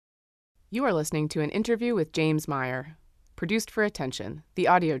You are listening to an interview with James Meyer, produced for Attention, the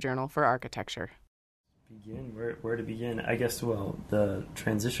audio journal for architecture. Where to begin? I guess, well, the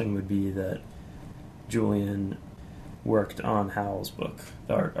transition would be that Julian worked on Howell's book,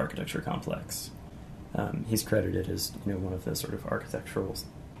 The Art Architecture Complex. He's credited as, one of the sort of architectural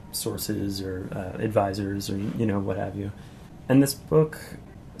sources or advisors or, what have you. And this book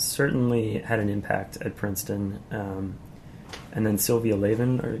certainly had an impact at Princeton. And then Sylvia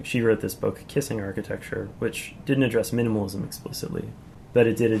Lavin, she wrote this book, Kissing Architecture, which didn't address minimalism explicitly, but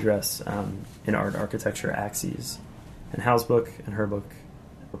it did address in art architecture axes. And Howell's book and her book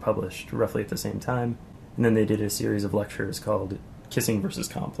were published roughly at the same time, and then they did a series of lectures called Kissing versus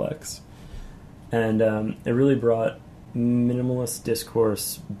Complex. And it really brought minimalist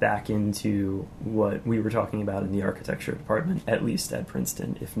discourse back into what we were talking about in the architecture department, at least at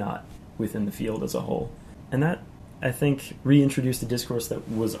Princeton, if not within the field as a whole. And that, I think, reintroduced a discourse that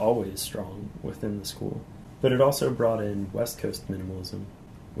was always strong within the school. But it also brought in West Coast minimalism,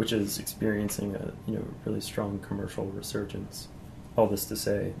 which is experiencing a really strong commercial resurgence. All this to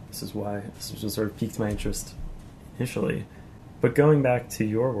say, this is why this just sort of piqued my interest initially. But going back to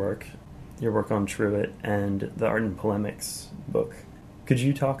your work on Truett and the Art and Polemics book, could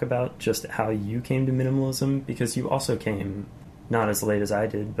you talk about just how you came to minimalism? Because you also came, not as late as I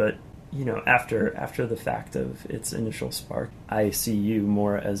did, but after the fact of its initial spark. I see you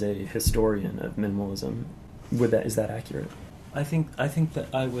more as a historian of minimalism. Is that accurate? I think that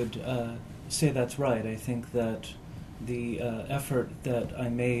I would say that's right. I think that the effort that I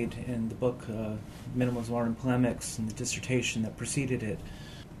made in the book Minimalism, Art and Polemics, and the dissertation that preceded it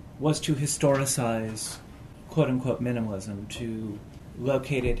was to historicize quote-unquote minimalism, to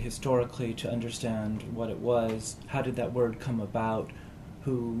locate it historically, to understand what it was, how did that word come about,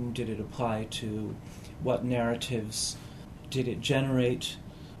 whom did it apply to, what narratives did it generate.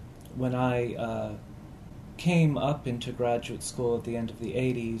 When I came up into graduate school at the end of the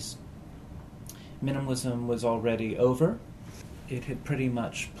 80s, minimalism was already over. It had pretty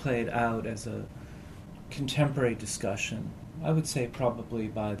much played out as a contemporary discussion, I would say probably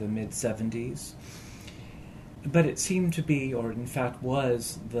by the mid-70s. But it seemed to be, or in fact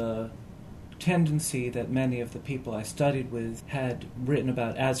was, the tendency that many of the people I studied with had written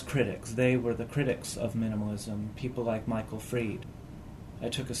about as critics. They were the critics of minimalism, people like Michael Fried. I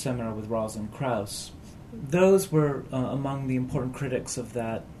took a seminar with Rosalind Krauss. Those were among the important critics of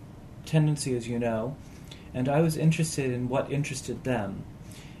that tendency, as you know, and I was interested in what interested them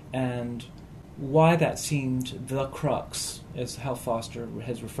and why that seemed the crux, as Hal Foster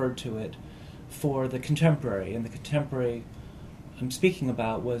has referred to it, for the contemporary. And the contemporary I'm speaking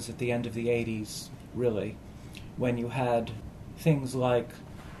about was at the end of the 80s, really, when you had things like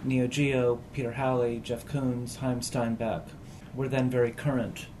Neo Geo, Peter Halley, Jeff Koons, Chaim Steinbeck were then very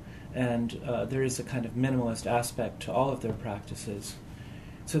current, and there is a kind of minimalist aspect to all of their practices.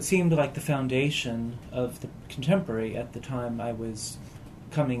 So it seemed like the foundation of the contemporary at the time I was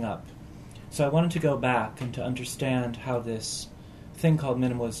coming up. So I wanted to go back and to understand how this thing called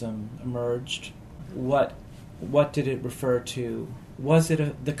minimalism emerged. What did it refer to? Was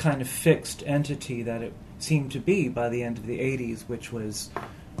it the kind of fixed entity that it seemed to be by the end of the 80s, which was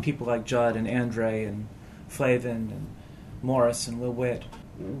people like Judd and Andre and Flavin and Morris and Lil Witt?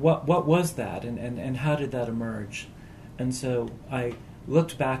 What was that, and how did that emerge? And so I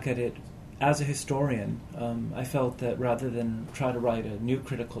looked back at it as a historian. I felt that rather than try to write a new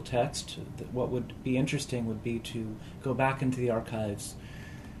critical text, that what would be interesting would be to go back into the archives,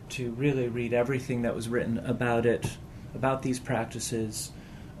 to really read everything that was written about it, about these practices,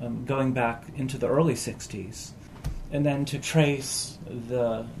 going back into the early 60s, and then to trace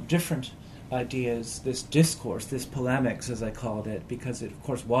the different ideas, this discourse, this polemics, as I called it, because it, of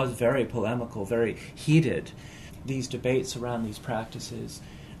course, was very polemical, very heated, these debates around these practices,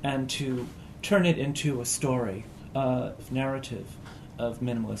 and to turn it into a story, a narrative of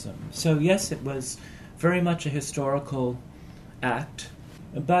minimalism. So yes, it was very much a historical act,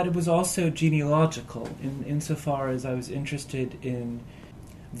 but it was also genealogical insofar as I was interested in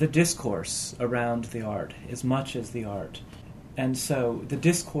the discourse around the art as much as the art. And so the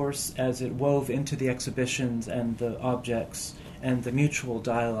discourse as it wove into the exhibitions and the objects and the mutual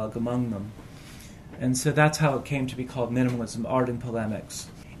dialogue among them. And so that's how it came to be called Minimalism, Art and Polemics.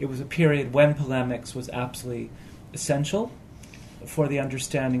 It was a period when polemics was absolutely essential for the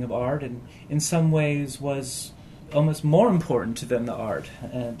understanding of art, and in some ways was almost more important than the art.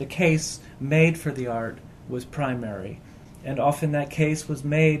 The case made for the art was primary, and often that case was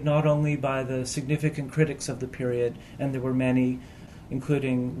made not only by the significant critics of the period, and there were many,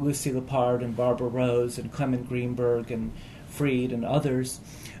 including Lucy Lippard and Barbara Rose and Clement Greenberg and Fried and others,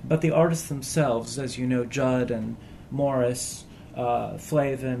 but the artists themselves, as you know, Judd and Morris,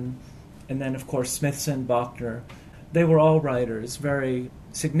 Flavin, and then of course Smithson, Bachner, they were all writers, very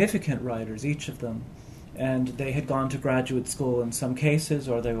significant writers, each of them. And they had gone to graduate school in some cases,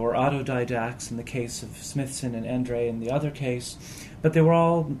 or they were autodidacts in the case of Smithson and Endre in the other case, but they were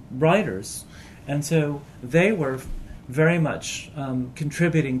all writers. And so they were very much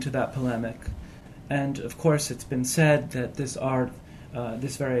contributing to that polemic. And of course it's been said that this art,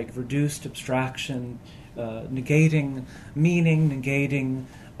 this very reduced abstraction, negating meaning, negating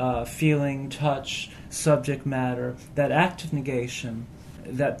feeling, touch, subject matter, that act of negation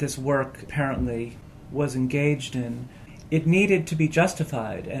that this work apparently was engaged in, it needed to be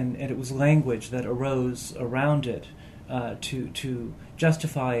justified, and it was language that arose around it to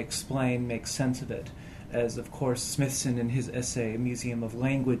justify, explain, make sense of it, as of course Smithson in his essay, A Museum of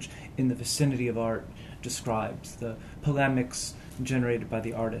Language in the Vicinity of Art, describes, the polemics generated by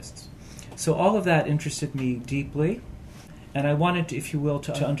the artists. So all of that interested me deeply, and I wanted, if you will,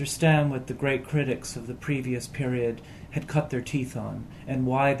 to understand what the great critics of the previous period had cut their teeth on, and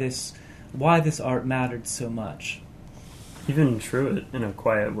why this art mattered so much. Even Truett, in a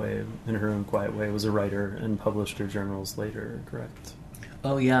quiet way, in her own quiet way, was a writer and published her journals later, correct?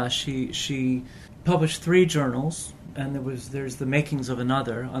 Oh yeah, she published 3 journals, and there's the makings of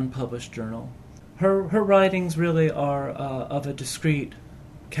another unpublished journal. Her writings really are of a discrete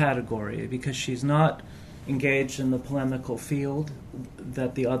category, because she's not engaged in the polemical field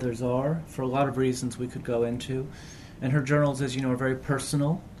that the others are, for a lot of reasons we could go into. And her journals, as you know, are very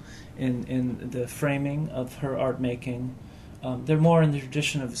personal in the framing of her art making. They're more in the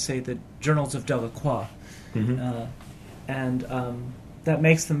tradition of, say, the journals of Delacroix. Mm-hmm. And that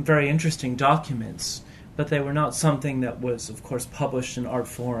makes them very interesting documents, but they were not something that was, of course, published in Art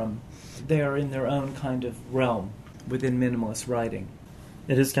Forum. They are in their own kind of realm within minimalist writing.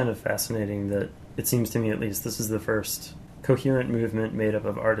 It is kind of fascinating that, it seems to me at least, this is the first coherent movement made up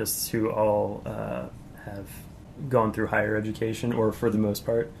of artists who all have gone through higher education, or for the most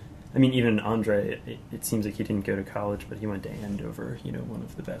part. I mean, even Andre, it seems like he didn't go to college, but he went to Andover, one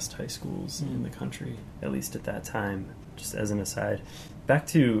of the best high schools in the country, at least at that time, just as an aside. Back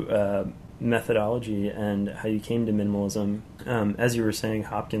to methodology and how you came to minimalism. As you were saying,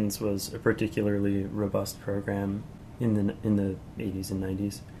 Hopkins was a particularly robust program in the 80s and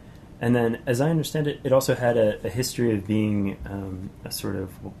 90s. And then, as I understand it, it also had a history of being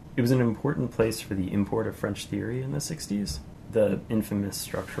it was an important place for the import of French theory in the 60s. The infamous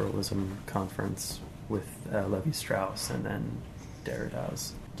structuralism conference with Levi-Strauss, and then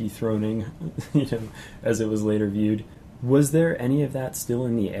Derrida's dethroning, as it was later viewed. Was there any of that still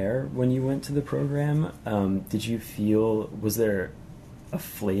in the air when you went to the program? Did you feel, was there a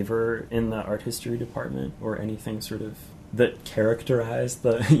flavor in the art history department, or anything sort of that characterized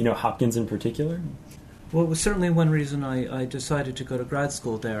the, Hopkins in particular? Well, it was certainly one reason I decided to go to grad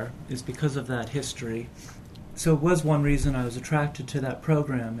school there, is because of that history. So it was one reason I was attracted to that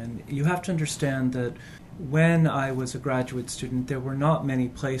program. And you have to understand that when I was a graduate student, there were not many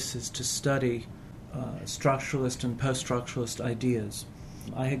places to study structuralist and post-structuralist ideas.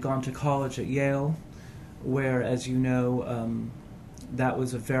 I had gone to college at Yale, where, as you know, that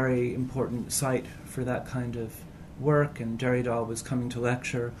was a very important site for that kind of work, and Derrida was coming to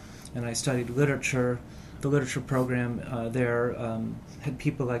lecture, and I studied literature. The literature program there had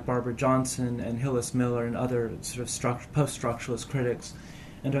people like Barbara Johnson and Hillis Miller and other sort of post-structuralist critics,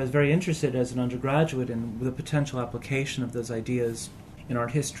 and I was very interested as an undergraduate in the potential application of those ideas in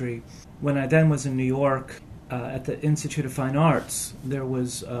art history. When I then was in New York at the Institute of Fine Arts, there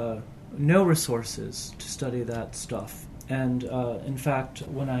was no resources to study that stuff. And in fact,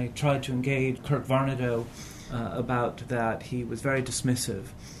 when I tried to engage Kirk Varnado about that, he was very dismissive.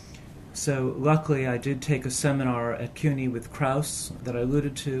 So luckily I did take a seminar at CUNY with Krauss that I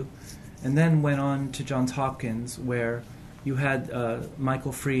alluded to, and then went on to Johns Hopkins, where you had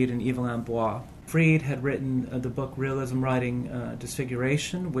Michael Fried and Yves Lambois. Fried had written the book Realism Writing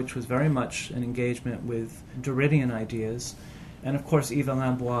Disfiguration, which was very much an engagement with Derridian ideas. And of course Yves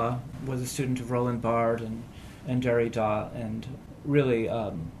Lambois was a student of Roland Barthes and Derrida, and really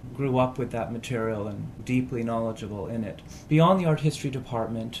grew up with that material and deeply knowledgeable in it. Beyond the art history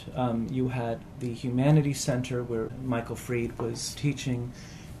department, you had the Humanities Center, where Michael Fried was teaching,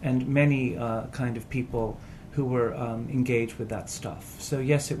 and many kind of people who were engaged with that stuff. So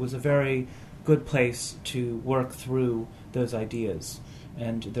yes, it was a very good place to work through those ideas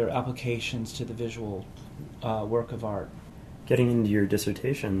and their applications to the visual work of art. Getting into your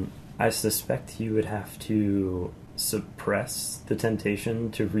dissertation, I suspect you would have to suppress the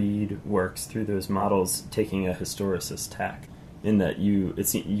temptation to read works through those models taking a historicist tack, in that you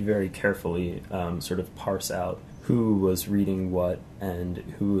very carefully sort of parse out who was reading what and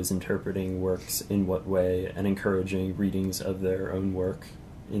who was interpreting works in what way, and encouraging readings of their own work,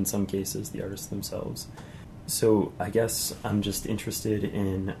 in some cases, the artists themselves. So I guess I'm just interested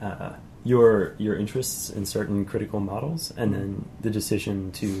in your interests in certain critical models, and then the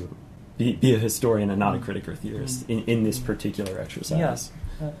decision to be a historian and not a critic or theorist in this particular exercise. Yes.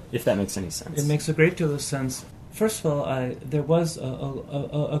 If that makes any sense. It makes a great deal of sense. First of all, there was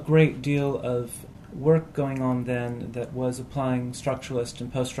a great deal of work going on then that was applying structuralist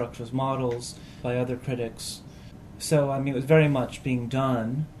and post-structuralist models by other critics. So, I mean, it was very much being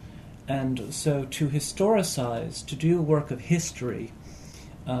done. And so to historicize, to do work of history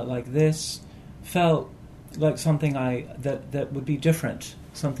like this, felt like something that would be different,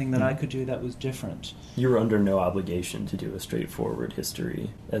 something that I could do that was different. You were under no obligation to do a straightforward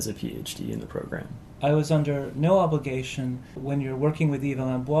history as a PhD in the program. I was under no obligation. When you're working with Yves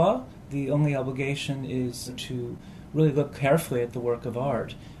Alain Bois, the only obligation is to really look carefully at the work of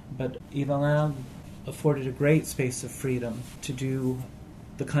art. But Yves Alain afforded a great space of freedom to do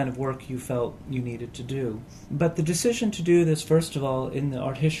the kind of work you felt you needed to do. But the decision to do this, first of all, in the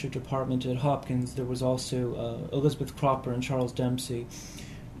art history department at Hopkins, there was also Elizabeth Cropper and Charles Dempsey,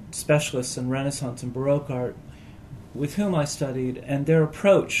 specialists in Renaissance and Baroque art, with whom I studied, and their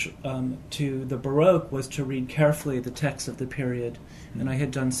approach to the Baroque was to read carefully the texts of the period. And I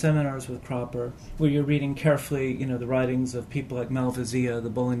had done seminars with Cropper where you're reading carefully, the writings of people like Malvasia, the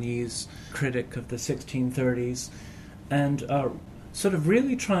Bolognese critic of the 1630s, and sort of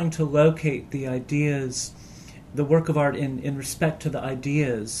really trying to locate the ideas, the work of art in respect to the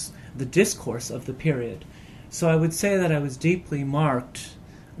ideas, the discourse of the period. So I would say that I was deeply marked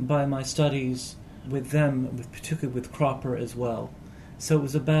by my studies with them, particularly with Cropper as well. So it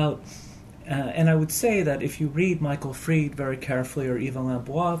was about, and I would say that if you read Michael Fried very carefully or Yves Alain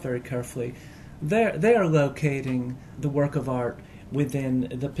Bois very carefully, they are locating the work of art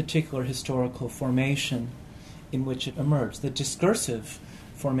within the particular historical formation in which it emerged, the discursive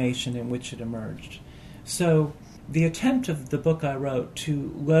formation in which it emerged. So the attempt of the book I wrote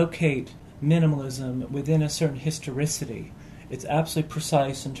to locate minimalism within a certain historicity, it's absolutely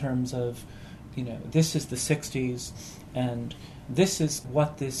precise in terms of, this is the 60s, and this is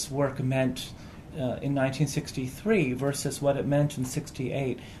what this work meant in 1963 versus what it meant in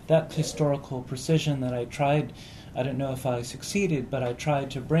 68. That historical precision that I tried, I don't know if I succeeded, but I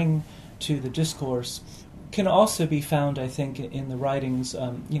tried to bring to the discourse can also be found, I think, in the writings,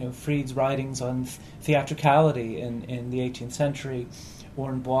 Fried's writings on theatricality in the 18th century,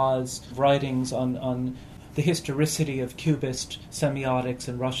 or in Bois' writings on the historicity of Cubist semiotics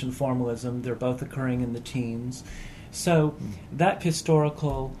and Russian formalism. They're both occurring in the teens. So that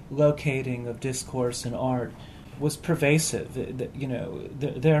historical locating of discourse and art was pervasive.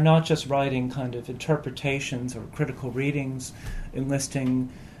 They're not just writing kind of interpretations or critical readings,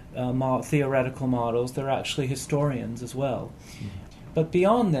 enlisting theoretical models. They're actually historians as well. But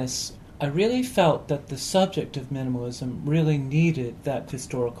beyond this, I really felt that the subject of minimalism really needed that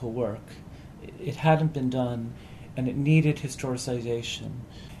historical work. It hadn't been done, and it needed historicization.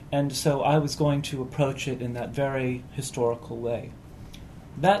 And so I was going to approach it in that very historical way.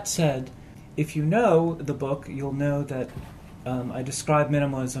 That said, if you know the book, you'll know that I describe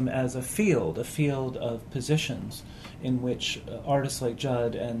minimalism as a field of positions in which artists like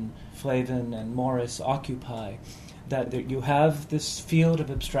Judd and Flavin and Morris occupy. That you have this field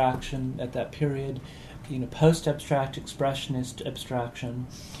of abstraction at that period, post-abstract, expressionist abstraction.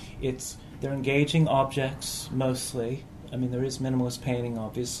 They're engaging objects mostly. I mean, there is minimalist painting,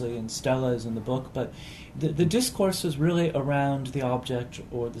 obviously, and Stella is in the book, but the discourse is really around the object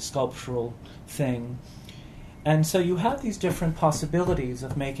or the sculptural thing. And so you have these different possibilities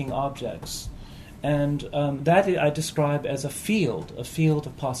of making objects. And that I describe as a field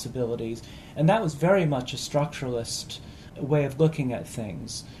of possibilities. And that was very much a structuralist way of looking at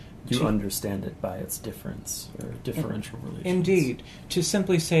things. You understand it by its difference, or differential relations. Indeed. To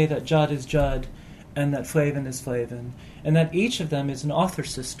simply say that Judd is Judd, and that Flavin is Flavin, and that each of them is an author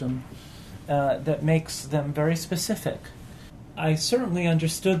system that makes them very specific. I certainly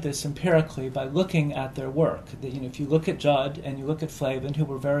understood this empirically by looking at their work. If you look at Judd and you look at Flavin, who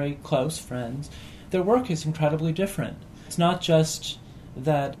were very close friends, their work is incredibly different. It's not just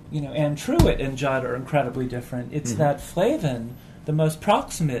that Anne Truitt and Judd are incredibly different. It's that Flavin, the most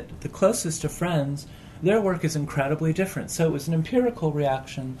proximate, the closest to friends, their work is incredibly different. So it was an empirical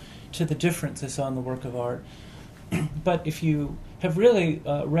reaction to the differences on the work of art. But if you have really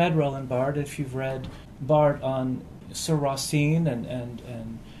read Roland Barthes, if you've read Bart on Sir Racine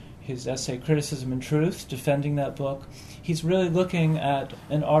and his essay Criticism and Truth, defending that book, he's really looking at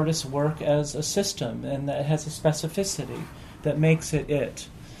an artist's work as a system, and that it has a specificity that makes it.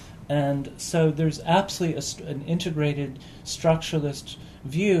 And so there's absolutely an integrated structuralist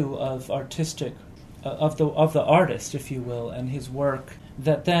view of artistic, of the artist, if you will, and his work,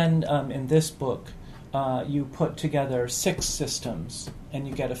 that then in this book you put together 6 systems and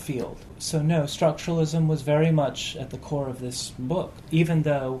you get a field. So no, structuralism was very much at the core of this book, even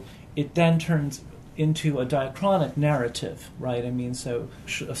though it then turns into a diachronic narrative, right? I mean, so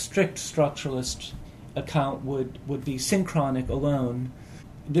a strict structuralist account would be synchronic alone.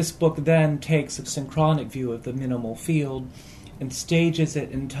 This book then takes a synchronic view of the minimal field and stages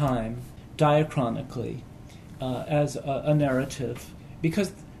it in time diachronically as a narrative,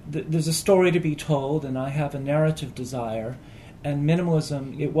 because there's a story to be told, and I have a narrative desire. And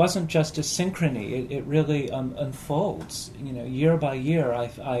minimalism, it wasn't just a synchrony; it really unfolds, year by year.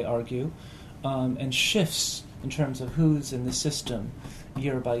 I argue, and shifts in terms of who's in the system,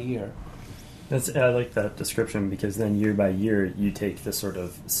 year by year. I like that description, because then year by year you take the sort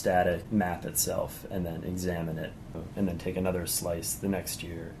of static map itself and then examine it, and then take another slice the next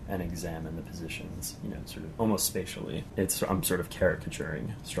year and examine the positions, sort of almost spatially. I'm sort of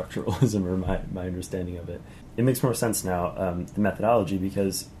caricaturing structuralism, or my understanding of it. It makes more sense now, the methodology,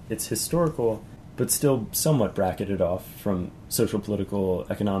 because it's historical but still somewhat bracketed off from social, political,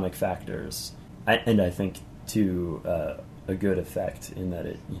 economic factors, and I think to a good effect in that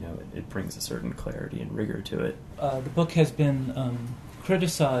it brings a certain clarity and rigor to it. The book has been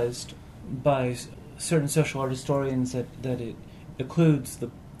criticized by certain social art historians that it occludes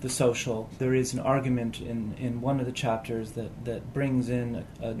the social. There is an argument in one of the chapters that brings in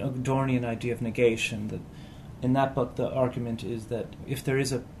an Adornian idea of negation. That in that book, the argument is that if there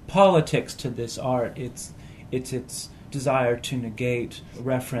is a politics to this art, it's its desire to negate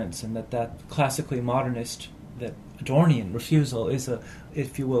reference, and that classically modernist, that Adornian refusal is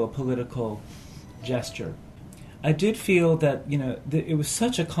if you will, a political gesture. I did feel that it was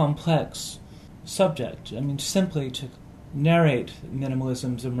such a complex subject. I mean, simply to narrate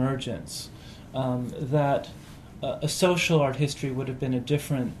minimalism's emergence, that a social art history would have been a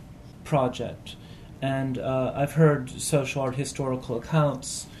different project. And I've heard social art historical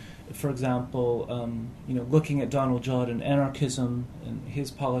accounts, for example, looking at Donald Judd and anarchism and his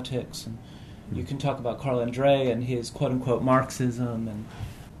politics, and you can talk about Carl Andre and his quote-unquote Marxism,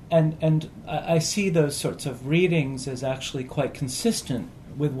 and I see those sorts of readings as actually quite consistent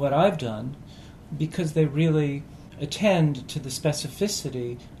with what I've done, because they really attend to the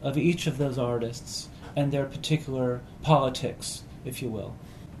specificity of each of those artists and their particular politics, if you will.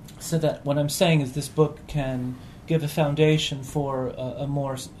 So that what I'm saying is this book can give a foundation for a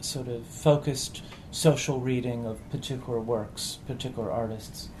more sort of focused social reading of particular works, particular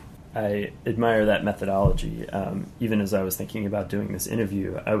artists. I admire that methodology. Even as I was thinking about doing this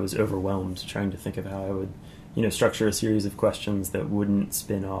interview, I was overwhelmed trying to think of how I would, structure a series of questions that wouldn't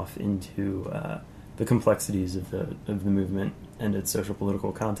spin off into the complexities of the movement and its social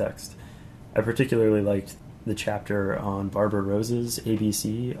political context. I particularly liked the chapter on Barbara Rose's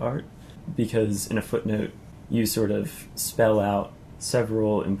ABC art, because in a footnote you sort of spell out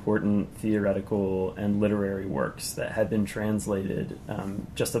several important theoretical and literary works that had been translated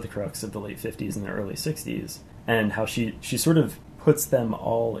just at the crux of the late 50s and the early 60s, and how she sort of packs them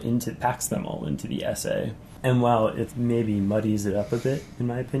all into the essay. And while it maybe muddies it up a bit, in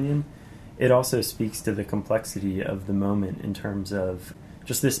my opinion, it also speaks to the complexity of the moment in terms of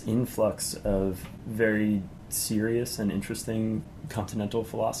just this influx of very serious and interesting continental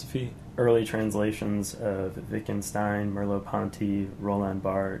philosophy. Early translations of Wittgenstein, Merleau-Ponty, Roland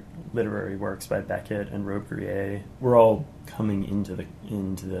Barthes, literary works by Beckett and Robbe-Grillet were all coming into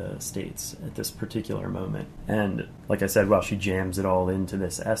the States at this particular moment. And like I said, while she jams it all into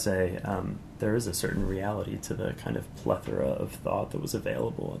this essay, there is a certain reality to the kind of plethora of thought that was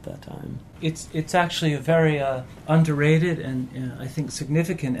available at that time. It's actually a very underrated and I think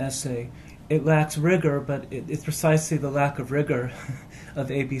significant essay. It lacks rigor, but it's precisely the lack of rigor of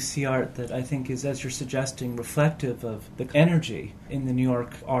ABC art that I think is, as you're suggesting, reflective of the energy in the New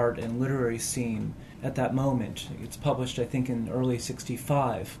York art and literary scene at that moment. It's published, I think, in early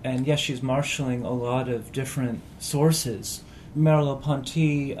 '65. And yes, she's marshalling a lot of different sources.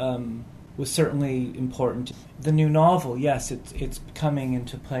 Merleau-Ponty was certainly important. The new novel, yes, it's coming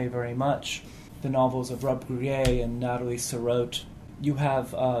into play very much. The novels of Robbe-Grillet and Nathalie Sarraute. You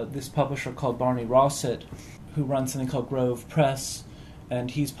have this publisher called Barney Rossett, who runs something called Grove Press,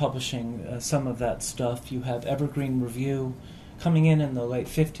 and he's publishing some of that stuff. You have Evergreen Review coming in the late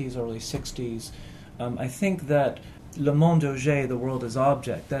 50s, early 60s. I think that Le Monde Objet, The World as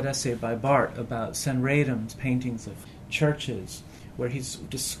Object, that essay by Barthes about Senradam's paintings of churches, where he's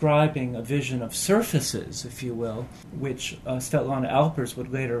describing a vision of surfaces, if you will, which Svetlana Alpers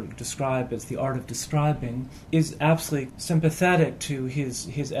would later describe as the art of describing, is absolutely sympathetic to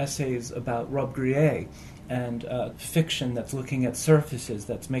his essays about Robbe-Grillet and fiction that's looking at surfaces,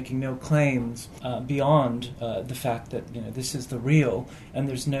 that's making no claims beyond the fact that this is the real, and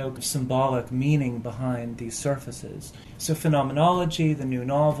there's no symbolic meaning behind these surfaces. So Phenomenology, the new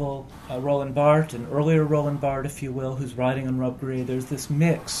novel, Roland Barthes, an earlier Roland Barthes, if you will, who's writing on Robbe-Grillet, there's this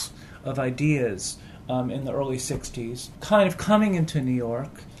mix of ideas in the early 60s, kind of coming into New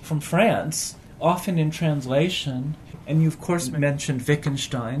York from France, often in translation. And you, of course, mentioned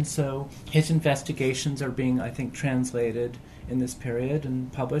Wittgenstein, so his investigations are being, I think, translated in this period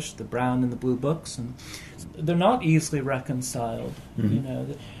and published, the Brown and the Blue books, and they're not easily reconciled.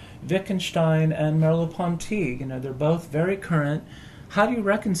 Mm-hmm. Wittgenstein and Merleau-Ponty, they're both very current. How do you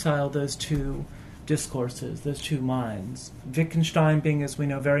reconcile those two discourses, those two minds? Wittgenstein being, as we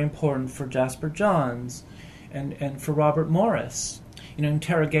know, very important for Jasper Johns and for Robert Morris.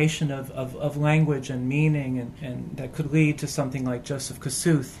 Interrogation of language and meaning, and that could lead to something like Joseph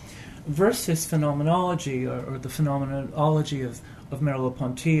Kosuth, versus phenomenology, or the phenomenology of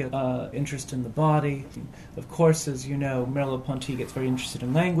Merleau-Ponty, interest in the body. Of course, as you know, Merleau-Ponty gets very interested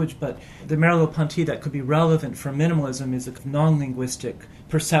in language, but the Merleau-Ponty that could be relevant for minimalism is a non-linguistic,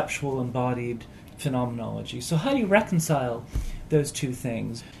 perceptual, embodied phenomenology. So how do you reconcile those two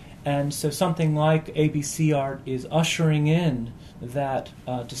things? And so something like ABC Art is ushering in that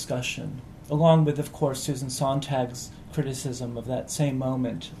discussion, along with, of course, Susan Sontag's criticism of that same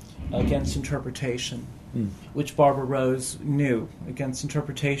moment, Against Interpretation, which Barbara Rose knew. Against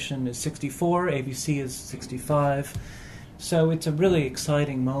Interpretation is 64, ABC is 65. So it's a really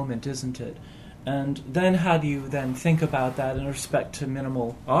exciting moment, isn't it? And then how do you then think about that in respect to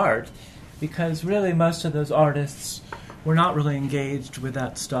minimal art? Because really most of those artists were not really engaged with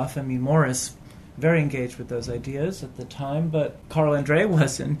that stuff. I mean, Morris, very engaged with those ideas at the time, but Carl Andre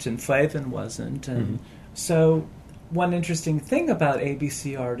wasn't, and Flavin wasn't. And so one interesting thing about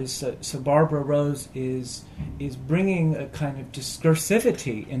ABC Art is so Barbara Rose is bringing a kind of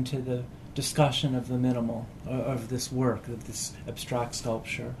discursivity into the discussion of the minimal, of this work, of this abstract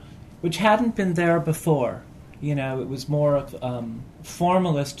sculpture, which hadn't been there before. It was more of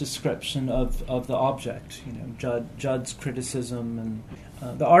formalist description of the object. Judd's criticism,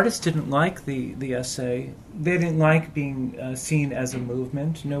 and the artists didn't like the essay. They didn't like being seen as a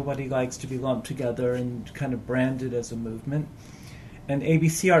movement. Nobody likes to be lumped together and kind of branded as a movement. And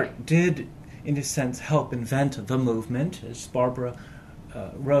ABC Art did, in a sense, help invent the movement, as Barbara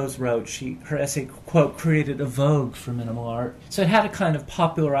Rose wrote. Her essay, quote, created a vogue for minimal art. So it had a kind of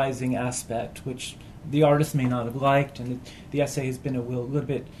popularizing aspect, which the artist may not have liked, and the essay has been a little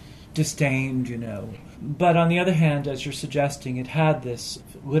bit disdained, But on the other hand, as you're suggesting, it had this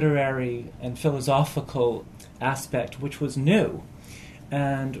literary and philosophical aspect which was new,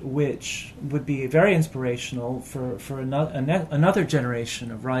 and which would be very inspirational for another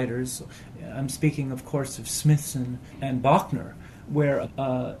generation of writers. I'm speaking, of course, of Smithson and Bachner, where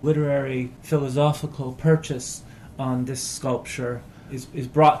a literary philosophical purchase on this sculpture is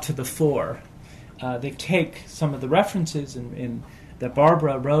brought to the fore. They take some of the references that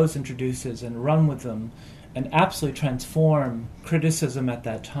Barbara Rose introduces and run with them and absolutely transform criticism at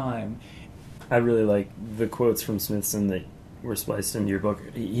that time. I really like the quotes from Smithson that were spliced into your book.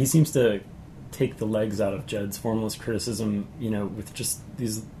 He seems to take the legs out of Judd's formalist criticism, with just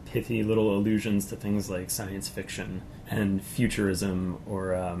these pithy little allusions to things like science fiction and futurism,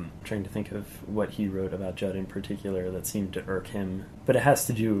 or trying to think of what he wrote about Judd in particular that seemed to irk him. But it has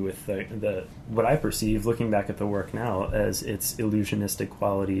to do with the what I perceive, looking back at the work now, as its illusionistic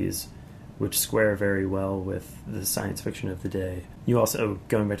qualities, which square very well with the science fiction of the day. You also,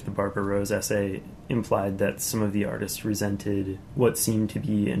 going back to the Barbara Rose essay, implied that some of the artists resented what seemed to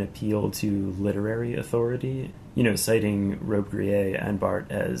be an appeal to literary authority, citing Robbe-Grillet and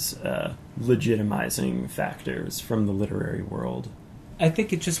Barthes as legitimizing factors from the literary world. I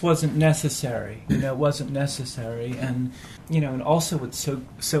think it just wasn't necessary. It wasn't necessary. And, and also what's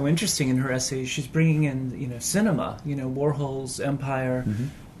so interesting in her essay, she's bringing in, cinema, Warhol's Empire,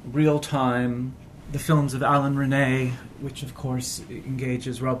 Real Time, the films of Alain Resnais, which of course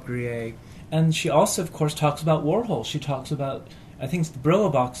engages Robbe-Grillet. And she also, of course, talks about Warhol. She talks about, I think the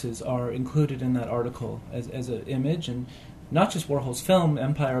Brillo boxes are included in that article as an image, and not just Warhol's film,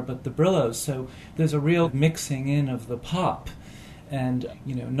 Empire, but the Brillos. So there's a real mixing in of the pop. and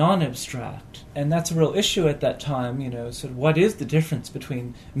non-abstract. And that's a real issue at that time, sort of what is the difference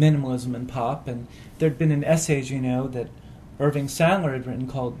between minimalism and pop? And there'd been an essay, that Irving Sandler had written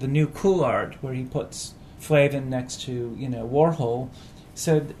called The New Cool Art, where he puts Flavin next to, Warhol.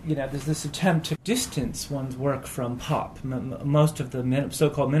 So, there's this attempt to distance one's work from pop. Most of the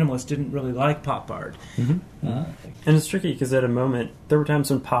so-called minimalists didn't really like pop art. Mm-hmm. And it's tricky because at a moment, there were times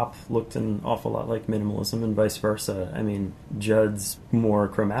when pop looked an awful lot like minimalism and vice versa. I mean, Judd's more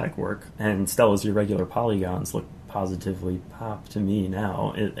chromatic work and Stella's irregular polygons look positively pop to me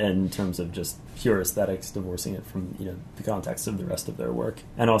now in terms of just pure aesthetics, divorcing it from the context of the rest of their work.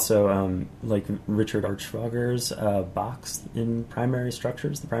 And also like Richard Archwager's box in Primary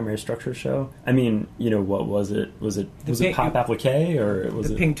Structures, the Primary Structure show. I mean, what was it? Was it pop applique or was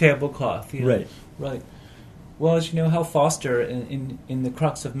the it pink tablecloth? Right. Well, as you know, Hal Foster in the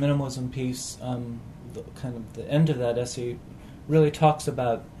Crux of Minimalism piece, the end of that essay really talks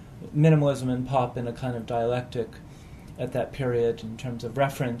about minimalism and pop in a kind of dialectic at that period in terms of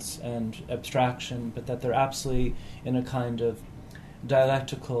reference and abstraction, but that they're absolutely in a kind of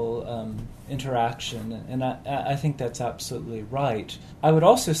dialectical interaction, and I think that's absolutely right. I would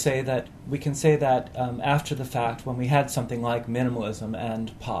also say that we can say that after the fact, when we had something like minimalism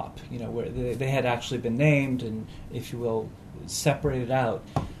and pop, where they had actually been named and, if you will, separated out.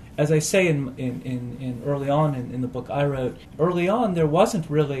 As I say in early on in the book I wrote, early on there wasn't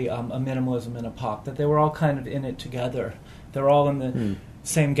really a minimalism and a pop, that they were all kind of in it together. They're all in the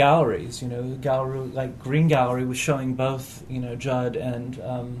same galleries. The gallery, like Green Gallery, was showing both Judd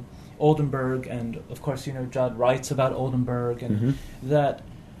and Oldenburg, and of course Judd writes about Oldenburg, and that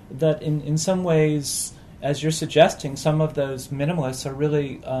in some ways, as you're suggesting, some of those minimalists are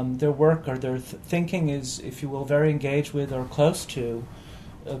really their work or their thinking is, if you will, very engaged with or close to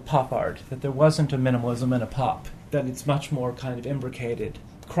pop art, that there wasn't a minimalism and a pop, that it's much more kind of imbricated.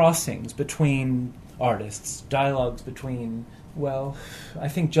 Crossings between artists, dialogues between, well, I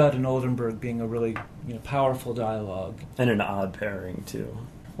think Judd and Oldenburg being a really powerful dialogue. And an odd pairing, too.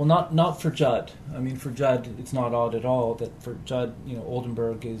 Well, not for Judd. I mean, for Judd, it's not odd at all that for Judd,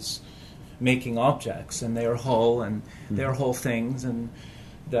 Oldenburg is making objects, and they are whole, and they are whole things, and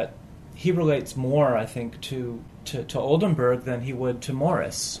that he relates more, I think, to Oldenburg than he would to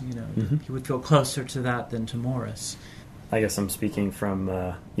Morris. He would feel closer to that than to Morris. I guess I'm speaking from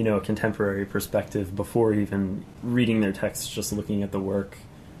a contemporary perspective. Before even reading their texts, just looking at the work,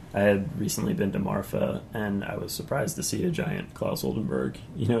 I had recently been to Marfa, and I was surprised to see a giant Klaus Oldenburg,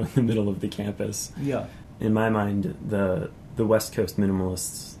 in the middle of the campus. Yeah. In my mind, the West Coast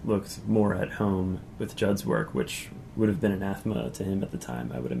minimalists looked more at home with Judd's work, which would have been anathema to him at the time,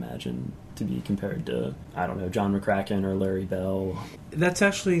 I would imagine, to be compared to, I don't know, John McCracken or Larry Bell. That's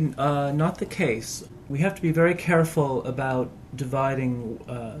actually not the case. We have to be very careful about dividing,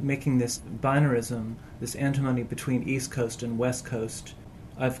 making this binarism, this antinomy between East Coast and West Coast.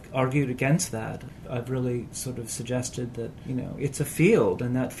 I've argued against that. I've really sort of suggested that, it's a field,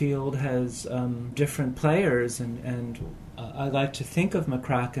 and that field has different players, and I like to think of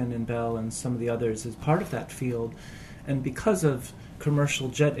McCracken and Bell and some of the others as part of that field. And because of commercial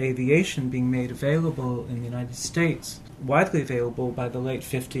jet aviation being made available in the United States, widely available by the late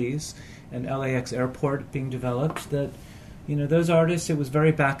 50s, and LAX airport being developed, that, those artists, it was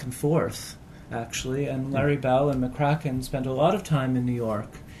very back and forth, actually. And Larry Bell and McCracken spent a lot of time in New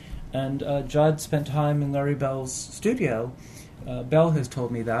York. And Judd spent time in Larry Bell's studio. Bell has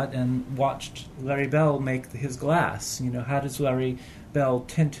told me that, and watched Larry Bell make his glass. How does Larry Bell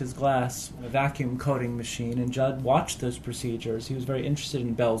tint his glass with a vacuum coating machine? And Judd watched those procedures. He was very interested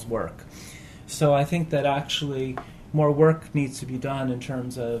in Bell's work. So I think that actually more work needs to be done in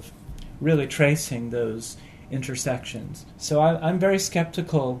terms of really tracing those intersections. So I'm very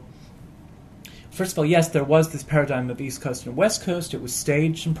skeptical. First of all, yes, there was this paradigm of East Coast and West Coast. It was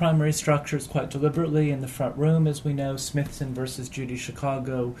staged in Primary Structures quite deliberately in the front room, as we know, Smithson versus Judy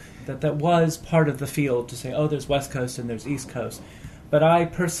Chicago, that was part of the field to say, oh, there's West Coast and there's East Coast. But I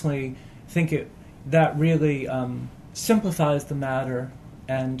personally think that really simplifies the matter,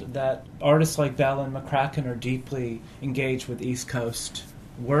 and that artists like Bell and McCracken are deeply engaged with East Coast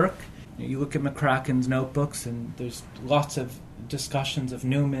work. You look at McCracken's notebooks, and there's lots of discussions of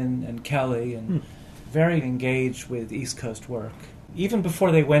Newman and Kelly, and very engaged with East Coast work. Even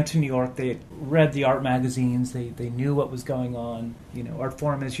before they went to New York, they read the art magazines, they knew what was going on. Art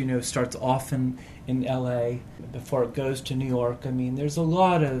Forum, as you know, starts often in L.A. before it goes to New York. I mean, there's a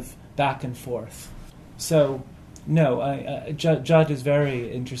lot of back and forth. So, no, Judd is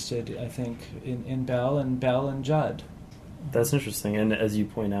very interested, I think, in Bell and Judd. That's interesting, and as you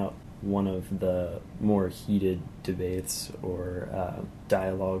point out, one of the more heated debates or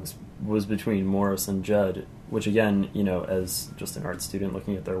dialogues was between Morris and Judd, which again, as just an art student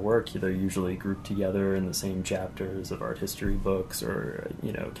looking at their work, they're usually grouped together in the same chapters of art history books or,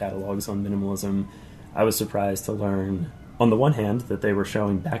 catalogs on minimalism. I was surprised to learn, on the one hand, that they were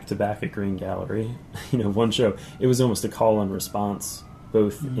showing back-to-back at Green Gallery. One show, it was almost a call and response,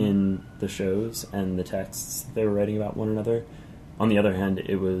 both in the shows and the texts they were writing about one another. On the other hand,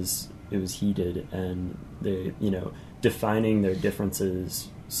 it was heated, and they, defining their differences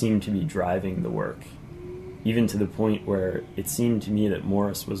seemed to be driving the work, even to the point where it seemed to me that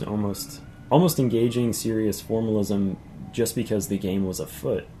Morris was almost engaging serious formalism just because the game was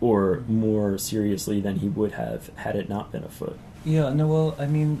afoot, or more seriously than he would have had it not been afoot. Yeah, no, well, I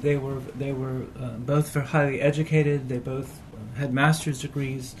mean, they were both very highly educated. They both had master's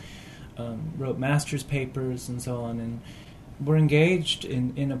degrees, wrote master's papers, and so on, and were engaged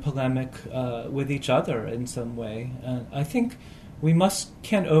in a polemic with each other in some way. I think we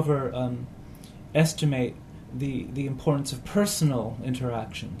can't overestimate the importance of personal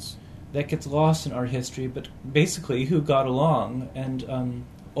interactions. That gets lost in art history, but basically who got along. And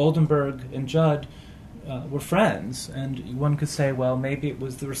Oldenburg and Judd were friends, and one could say, well, maybe it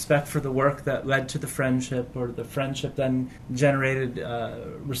was the respect for the work that led to the friendship, or the friendship then generated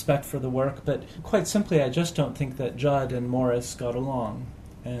respect for the work. But quite simply, I just don't think that Judd and Morris got along.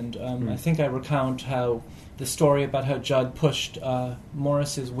 And I think I recount how the story about how Judd pushed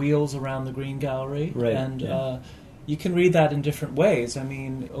Morris's wheels around the Green Gallery, right, and you can read that in different ways. I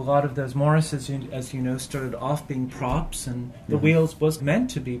mean, a lot of those Morrises, as you know, started off being props, and the wheels was meant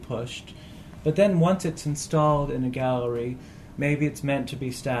to be pushed. But then once it's installed in a gallery, maybe it's meant to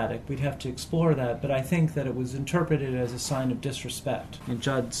be static. We'd have to explore that, but I think that it was interpreted as a sign of disrespect. And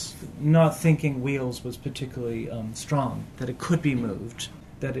Judd's not thinking wheels was particularly strong, that it could be moved,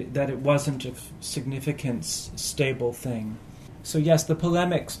 that it wasn't a significant, stable thing. So yes, the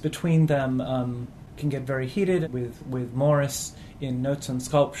polemics between them can get very heated, with Morris in Notes on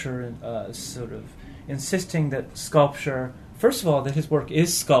Sculpture sort of insisting that sculpture, first of all, that his work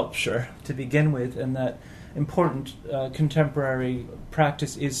is sculpture to begin with, and that important contemporary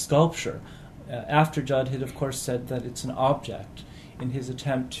practice is sculpture. After Judd had, of course, said that it's an object, in his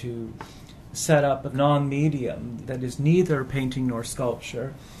attempt to set up a non-medium that is neither painting nor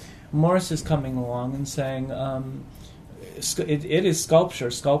sculpture, Morris is coming along and saying it is sculpture.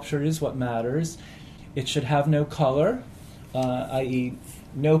 Sculpture is what matters. It should have no color, i.e.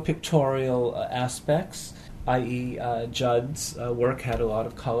 no pictorial aspects, i.e. Judd's work had a lot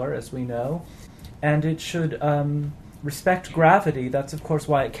of color, as we know. And it should respect gravity. That's, of course,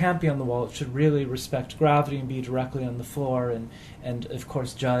 why it can't be on the wall. It should really respect gravity and be directly on the floor. And of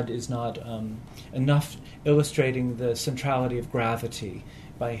course, Judd is not enough illustrating the centrality of gravity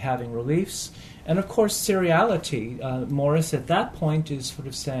by having reliefs. And, of course, seriality. Morris, at that point, is sort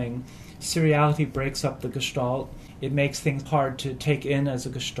of saying seriality breaks up the gestalt. It makes things hard to take in as a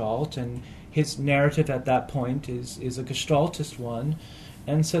gestalt, and his narrative at that point is a gestaltist one.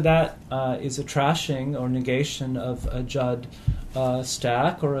 And so that is a trashing or negation of a Judd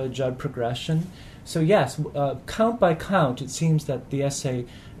stack or a Judd progression. So yes, count by count, it seems that the essay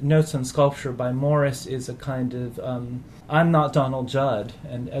Notes on Sculpture by Morris is a kind of, I'm not Donald Judd.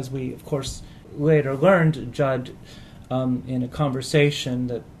 And as we, of course, later learned, Judd, in a conversation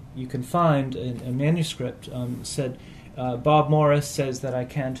that you can find in a manuscript, said, Bob Morris says that I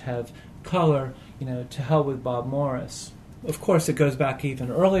can't have color, to hell with Bob Morris. Of course, it goes back even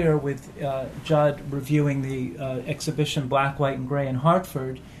earlier with Judd reviewing the exhibition Black, White, and Gray in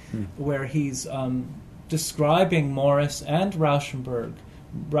Hartford, where he's describing Morris and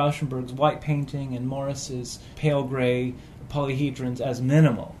Rauschenberg's white painting and Morris's pale gray polyhedrons as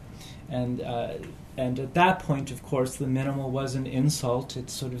minimal. And at that point, of course, the minimal was an insult.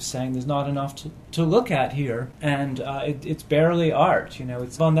 It's sort of saying there's not enough to look at here, and it's barely art.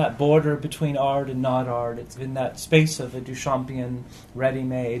 It's on that border between art and not art. It's in that space of a Duchampian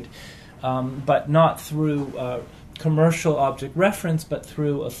ready-made, but not through commercial object reference, but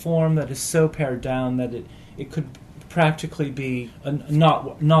through a form that is so pared down that it could practically be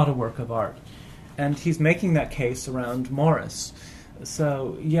not a work of art. And he's making that case around Morris.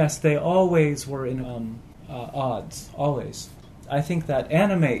 So, yes, they always were in odds, always. I think that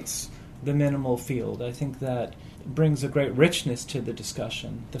animates the minimal field. I think that brings a great richness to the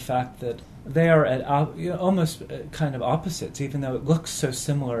discussion, the fact that they are at almost kind of opposites. Even though it looks so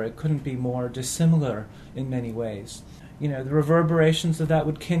similar, it couldn't be more dissimilar in many ways. The reverberations of that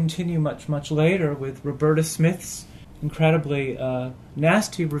would continue much, much later with Roberta Smith's incredibly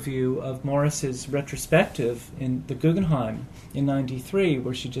nasty review of Morris's retrospective in the Guggenheim in '93,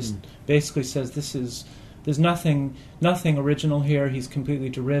 where she just basically says there's nothing original here. He's completely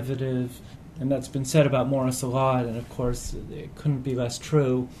derivative, and that's been said about Morris a lot. And of course, it couldn't be less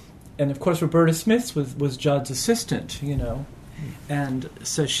true. And of course, Roberta Smith was Judd's assistant, and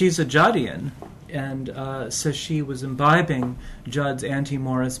so she's a Juddian. And so she was imbibing Judd's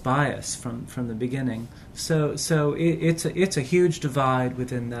anti-Morris bias from the beginning. So it's a huge divide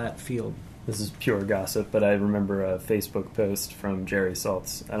within that field. This is pure gossip, but I remember a Facebook post from Jerry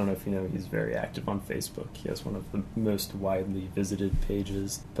Saltz. I don't know if you know, he's very active on Facebook. He has one of the most widely visited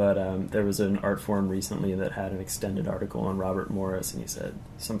pages. But there was an art forum recently that had an extended article on Robert Morris, and he said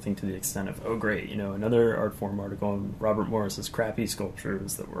something to the extent of, oh great, another art forum article on Robert Morris's crappy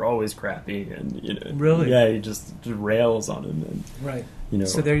sculptures that were always crappy, and Really? Yeah, he just rails on him. And, right.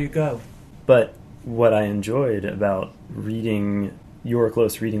 So there you go. But what I enjoyed about reading your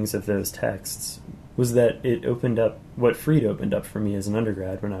close readings of those texts was that it opened up what Fried opened up for me as an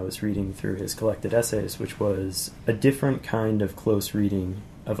undergrad when I was reading through his collected essays, which was a different kind of close reading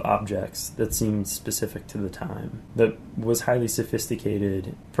of objects that seemed specific to the time, that was highly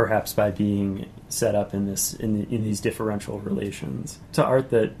sophisticated, perhaps by being set up in these differential relations, to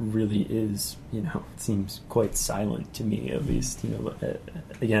art that really is, seems quite silent to me, at least.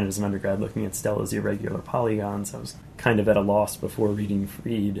 Again, as an undergrad looking at Stella's irregular polygons, I was kind of at a loss before reading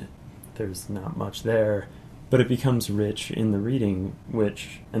Fried. There's not much there, but it becomes rich in the reading,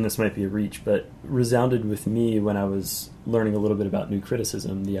 which, and this might be a reach, but resounded with me when I was learning a little bit about New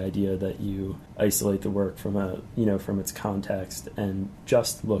Criticism, the idea that you isolate the work from from its context and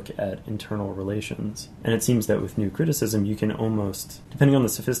just look at internal relations. And it seems that with New Criticism, you can almost, depending on the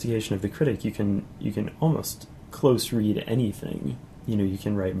sophistication of the critic, you can almost close read anything. You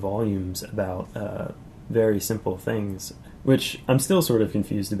can write volumes about very simple things, which I'm still sort of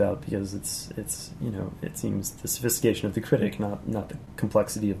confused about, because it's it seems the sophistication of the critic, not the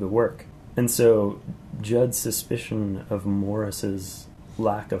complexity of the work. And so Judd's suspicion of Morris's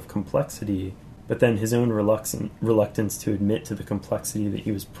lack of complexity, but then his own reluctance to admit to the complexity that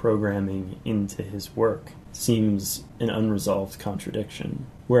he was programming into his work, seems an unresolved contradiction.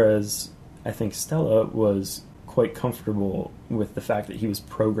 Whereas I think Stella was quite comfortable with the fact that he was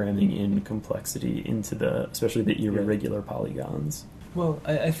programming in complexity into especially the irregular polygons. Well,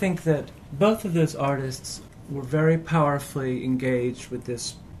 I think that both of those artists were very powerfully engaged with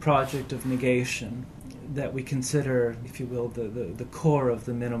this project of negation that we consider, if you will, the core of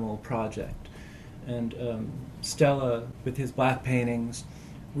the minimal project. And Stella, with his black paintings,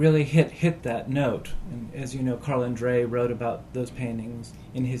 really hit that note. And as you know, Carlin Dray wrote about those paintings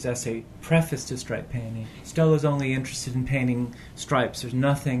in his essay Preface to Stripe Painting. Stella's only interested in painting stripes. There's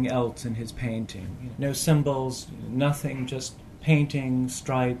nothing else in his painting. No symbols, nothing, just painting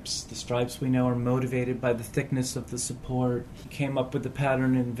stripes. The stripes we know are motivated by the thickness of the support. He came up with the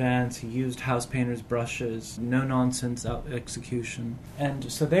pattern in advance. He used house painter's brushes, no-nonsense execution.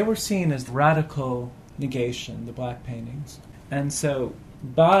 And so they were seen as radical negation, the black paintings. And so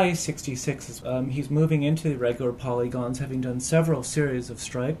by 66, he's moving into the regular polygons, having done several series of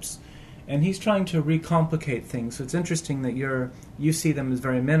stripes, and he's trying to recomplicate things. So it's interesting that you see them as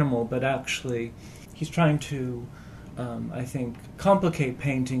very minimal, but actually he's trying to, I think, complicate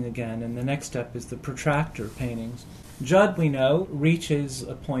painting again, and the next step is the protractor paintings. Judd, we know, reaches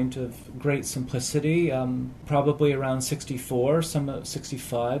a point of great simplicity, probably around 64,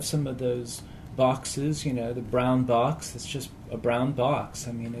 65, some of those boxes, the brown box, it's just a brown box.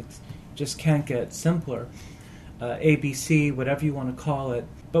 I mean, it just can't get simpler. ABC, whatever you want to call it.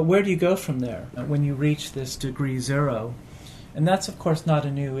 But where do you go from there when you reach this degree zero? And that's, of course, not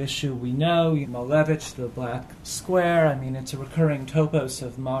a new issue. We know Malevich, the black square, I mean, it's a recurring topos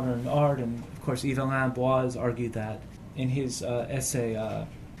of modern art, and, of course, Yves Lamboise argued that in his essay,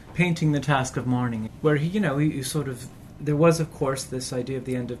 Painting the Task of Mourning, where he sort of, there was, of course, this idea of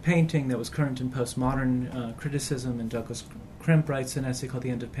the end of painting that was current in postmodern criticism, and Douglas Crimp writes an essay called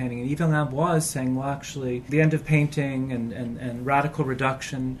The End of Painting. And Yves Lamboise saying, well, actually, the end of painting and radical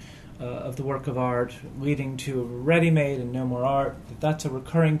reduction of the work of art leading to ready-made and no more art, that's a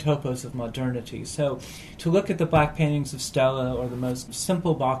recurring topos of modernity. So to look at the black paintings of Stella or the most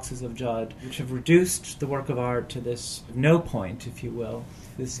simple boxes of Judd, which have reduced the work of art to this no point, if you will,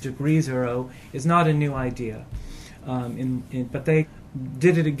 this degree zero, is not a new idea. But they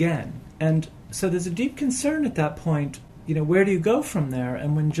did it again. And so there's a deep concern at that point, where do you go from there?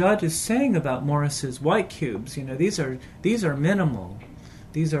 And when Judd is saying about Morris's white cubes, these are minimal.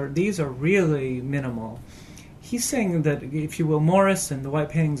 These are really minimal. He's saying that, if you will, Morris and the white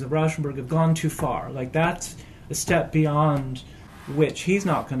paintings of Rauschenberg have gone too far. Like, that's a step beyond which he's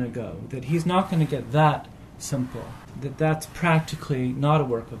not going to go, that he's not going to get that simple, that that's practically not a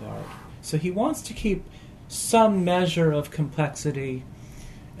work of art. So he wants to keep some measure of complexity,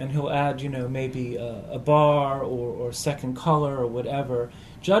 and he'll add, maybe a bar or second color or whatever.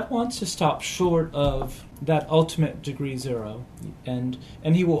 Judd wants to stop short of that ultimate degree zero. And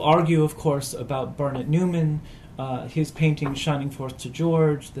he will argue, of course, about Barnett Newman, his painting Shining Forth to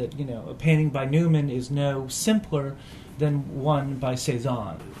George, that, a painting by Newman is no simpler than one by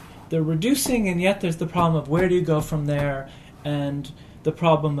Cezanne. They're reducing, and yet there's the problem of where do you go from there, and the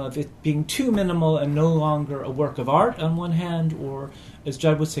problem of it being too minimal and no longer a work of art on one hand, or, as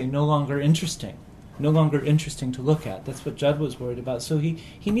Judd would say, no longer interesting to look at. That's what Judd was worried about. So he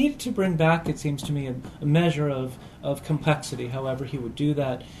needed to bring back, it seems to me, a measure of complexity, however he would do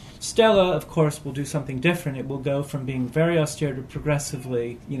that. Stella, of course, will do something different. It will go from being very austere to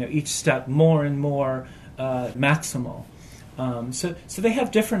progressively, each step more and more maximal. So they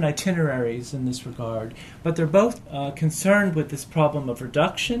have different itineraries in this regard, but they're both concerned with this problem of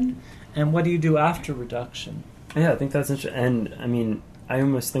reduction, and what do you do after reduction? Yeah, I think that's interesting. And, I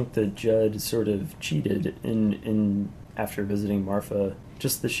almost think that Judd sort of cheated in after visiting Marfa,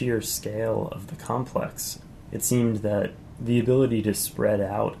 just the sheer scale of the complex. It seemed that the ability to spread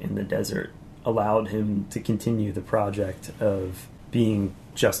out in the desert allowed him to continue the project of being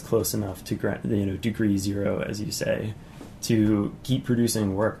just close enough to degree zero, as you say, to keep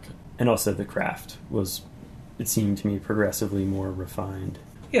producing work. And also the craft was, it seemed to me, progressively more refined.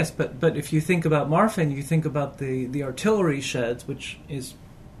 Yes, but if you think about Marfa and you think about the artillery sheds, which is,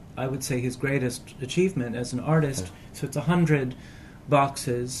 I would say, his greatest achievement as an artist, so it's 100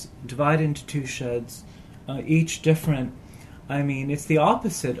 boxes divided into 2 sheds, each different. It's the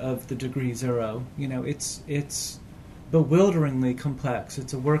opposite of the degree zero. It's bewilderingly complex.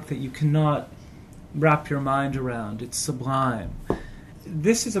 It's a work that you cannot wrap your mind around. It's sublime.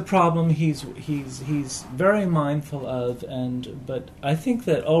 This is a problem he's very mindful of, but I think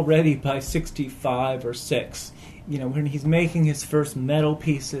that already by 65 or 6, when he's making his first metal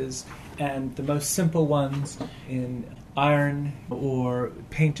pieces, and the most simple ones in iron or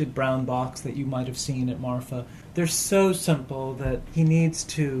painted brown box that you might have seen at Marfa, they're so simple that he needs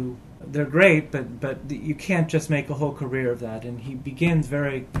to. They're great, but you can't just make a whole career of that. And he begins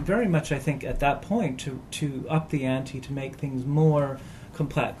very, very much, I think, at that point to up the ante, to make things more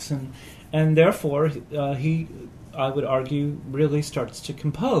complex, and therefore he, I would argue, really starts to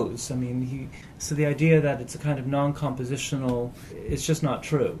compose. So the idea that it's a kind of non-compositional is just not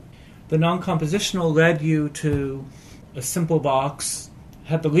true. The non-compositional led you to a simple box,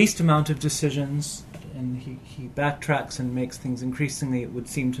 had the least amount of decisions, and he backtracks and makes things increasingly, it would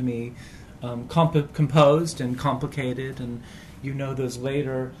seem to me, composed and complicated, and those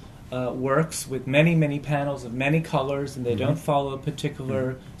later works with many, many panels of many colors, and they don't follow a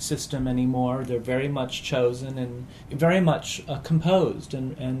particular system anymore. They're very much chosen and very much composed,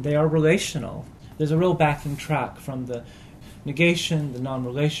 and they are relational. There's a real backing track from the negation, the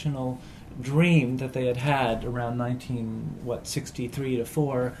non-relational dream that they had around 1963 to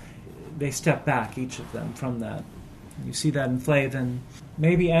 4. They step back, each of them, from that. You see that in Flavin.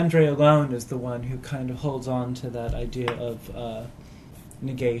 Maybe Andre alone is the one who kind of holds on to that idea of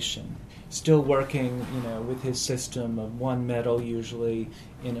negation, still working, with his system of one metal usually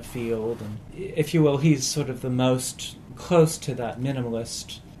in a field, and if you will, he's sort of the most close to that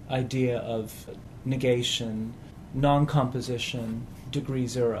minimalist idea of negation, non-composition, degree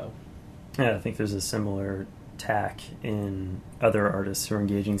zero. Yeah, I think there's a similar tack in other artists who are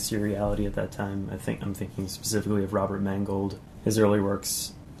engaging seriality at that time. I'm thinking specifically of Robert Mangold. His early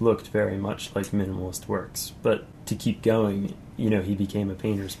works looked very much like minimalist works, but to keep going, he became a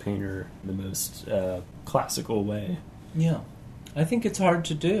painter's painter in the most classical way. Yeah, I think it's hard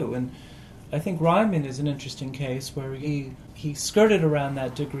to do, and I think Ryman is an interesting case where he skirted around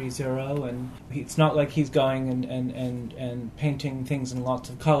that degree zero, and it's not like he's going and painting things in lots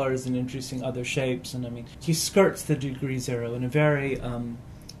of colors and introducing other shapes, and he skirts the degree zero in a very,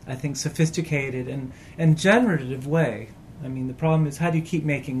 I think, sophisticated and generative way. The problem is, how do you keep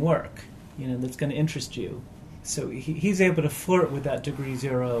making work, that's going to interest you? So he's able to flirt with that degree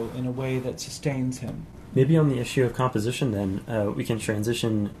zero in a way that sustains him. Maybe on the issue of composition, then, we can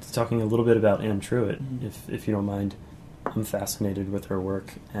transition to talking a little bit about Anne Truitt, if you don't mind. I'm fascinated with her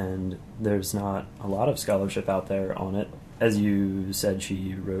work, and there's not a lot of scholarship out there on it. As you said,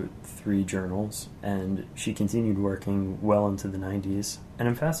 she wrote 3 journals, and she continued working well into the 90s. And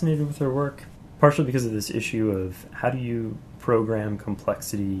I'm fascinated with her work, partially because of this issue of how do you program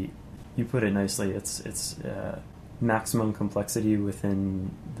complexity. You put it nicely, it's maximum complexity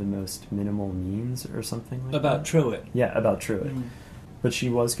within the most minimal means or something like About that. Truett. Yeah, about Truett. But she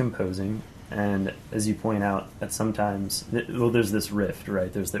was composing, and as you point out, at sometimes, there's this rift,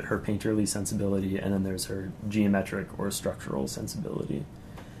 right? There's her painterly sensibility, and then there's her geometric or structural sensibility.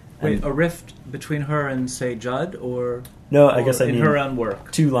 Wait, a rift between her and, say, Judd, or no, I guess I in mean her own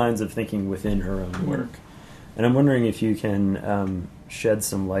work? two lines of thinking within her own work. And I'm wondering if you can shed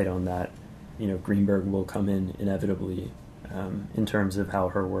some light on that. You know, Greenberg will come in inevitably in terms of how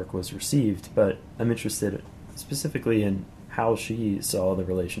her work was received, but I'm interested specifically in how she saw the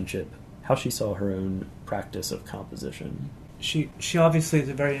relationship, how she saw her own practice of composition. She obviously is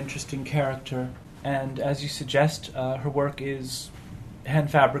a very interesting character, and as you suggest, her work is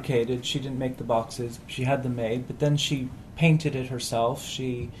hand-fabricated. She didn't make the boxes, she had them made, but then she painted it herself.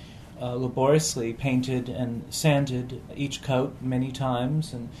 She laboriously painted and sanded each coat many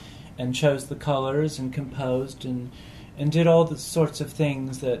times, and chose the colors and composed and did all the sorts of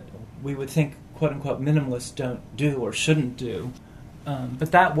things that we would think quote-unquote minimalists don't do or shouldn't do.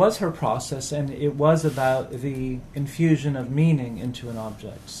 But that was her process, and it was about the infusion of meaning into an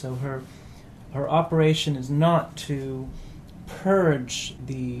object. So her operation is not to purge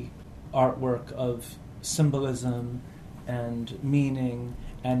the artwork of symbolism and meaning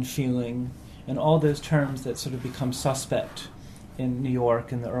and feeling and all those terms that sort of become suspect in New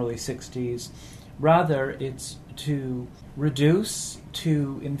York in the early 60s. Rather, it's to reduce,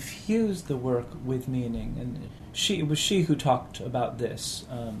 to infuse the work with meaning. And it was she who talked about this.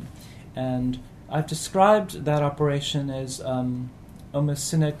 And I've described that operation as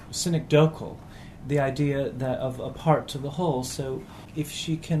almost synecdochal, the idea that of a part to the whole. So if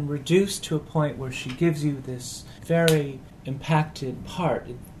she can reduce to a point where she gives you this very impacted part,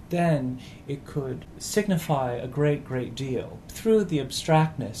 then it could signify a great, great deal. Through the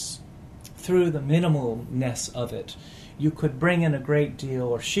abstractness, through the minimalness of it, you could bring in a great deal,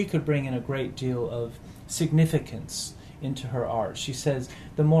 or she could bring in a great deal of significance into her art. She says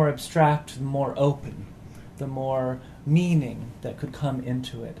the more abstract, the more open, the more meaning that could come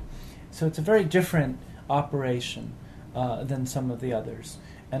into it. So it's a very different operation than some of the others,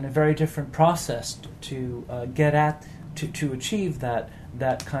 and a very different process to get at, to achieve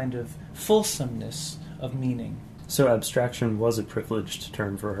that kind of fulsomeness of meaning. So abstraction was a privileged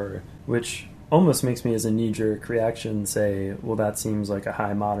term for her, which almost makes me, as a knee-jerk reaction, say, well, that seems like a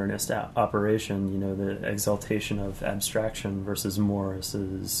high modernist operation, you know, the exaltation of abstraction versus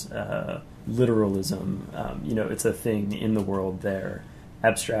Morris's literalism. You know, it's a thing in the world there.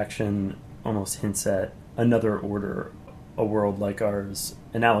 Abstraction almost hints at another order, a world like ours,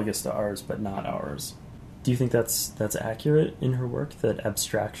 analogous to ours, but not ours. Do you think that's accurate in her work, that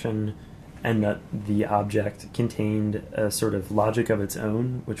abstraction and that the object contained a sort of logic of its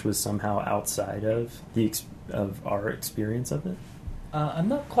own, which was somehow outside of of our experience of it? I'm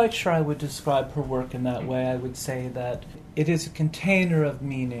not quite sure I would describe her work in that way. I would say that it is a container of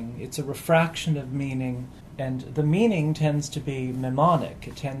meaning. It's a refraction of meaning, and the meaning tends to be mnemonic.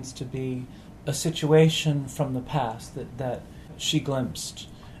 It tends to be a situation from the past that she glimpsed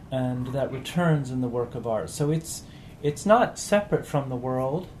and that returns in the work of art. So it's not separate from the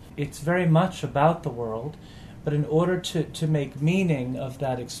world. It's very much about the world, but in order to make meaning of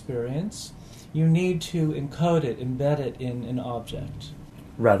that experience, you need to encode it, embed it in an object.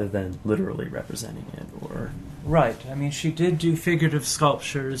 Rather than literally representing it, or... Right. I mean, she did do figurative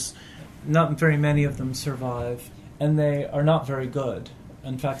sculptures. Not very many of them survive, and they are not very good.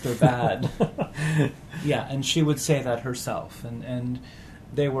 In fact, they're bad. Yeah, and she would say that herself. And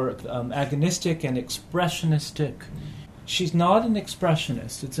they were agonistic and expressionistic. She's not an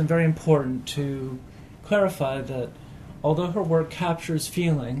expressionist. It's very important to clarify that although her work captures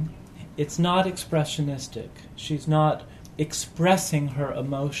feeling, it's not expressionistic. She's not expressing her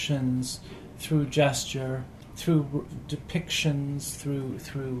emotions through gesture, through depictions,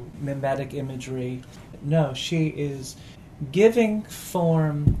 through mimetic imagery. No, she is giving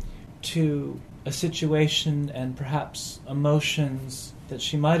form to a situation and perhaps emotions that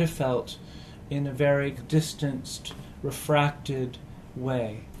she might have felt in a very distanced, refracted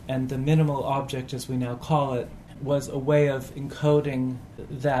way. And the minimal object, as we now call it, was a way of encoding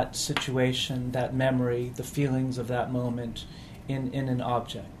that situation, that memory, the feelings of that moment in an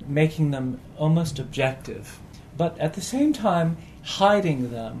object, making them almost objective, but at the same time hiding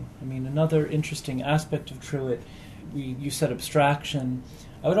them. I mean, another interesting aspect of Truett, you said abstraction.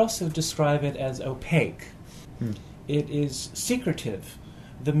 I would also describe it as opaque. It is secretive.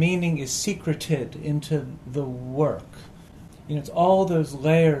 The meaning is secreted into the work. You know, it's all those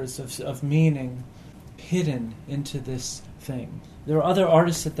layers of meaning hidden into this thing. There are other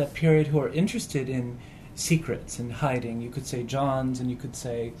artists at that period who are interested in secrets and hiding. You could say Johns, and you could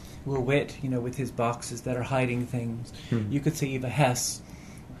say Will Witt, with his boxes that are hiding things. You could say Eva Hess.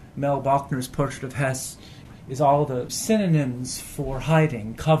 Mel Bachner's portrait of Hess is all the synonyms for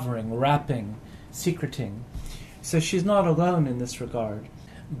hiding, covering, wrapping, secreting. So she's not alone in this regard.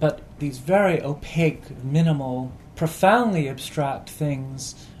 But these very opaque, minimal, profoundly abstract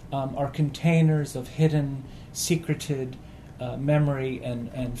things are containers of hidden, secreted memory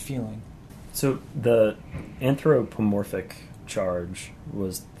and feeling. So the anthropomorphic charge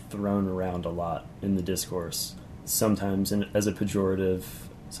was thrown around a lot in the discourse, sometimes as a pejorative,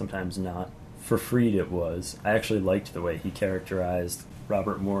 sometimes not. For Freed it was. I actually liked the way he characterized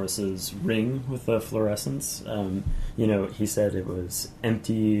Robert Morris's ring with the fluorescence. He said it was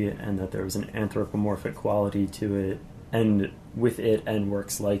empty and that there was an anthropomorphic quality to it. And with it and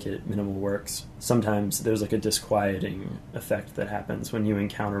works like it, minimal works, sometimes there's like a disquieting effect that happens when you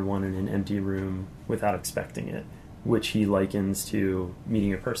encounter one in an empty room without expecting it, which he likens to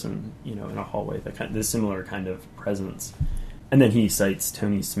meeting a person, in a hallway, this similar kind of presence. And then he cites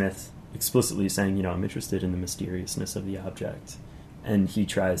Tony Smith explicitly saying, I'm interested in the mysteriousness of the object. And he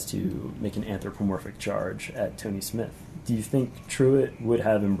tries to make an anthropomorphic charge at Tony Smith. Do you think Truett would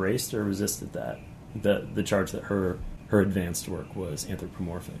have embraced or resisted that? The charge that her advanced work was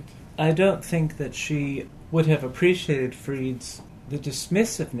anthropomorphic? I don't think that she would have appreciated the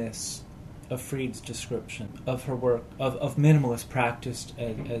dismissiveness of Freed's description of her work, of minimalist practice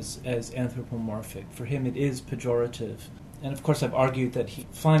as anthropomorphic. For him it is pejorative. And of course I've argued that he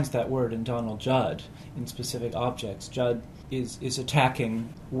finds that word in Donald Judd in specific objects. Judd is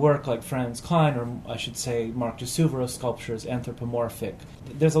attacking work like Franz Klein, or I should say Marc de Suvreau's sculpture, as anthropomorphic.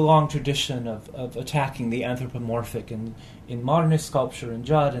 There's a long tradition of attacking the anthropomorphic in modernist sculpture in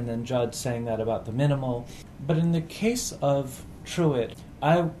Judd, and then Judd saying that about the minimal. But in the case of Truett,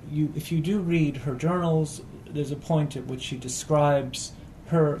 if you do read her journals, there's a point at which she describes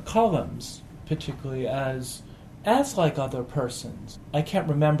her columns, particularly as like other persons. I can't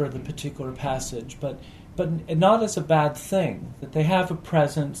remember the particular passage, but not as a bad thing, that they have a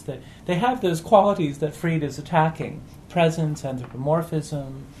presence, that they have those qualities that Freed is attacking, presence,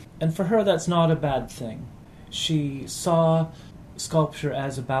 anthropomorphism, and for her that's not a bad thing. She saw sculpture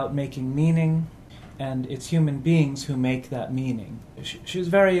as about making meaning, and it's human beings who make that meaning. She was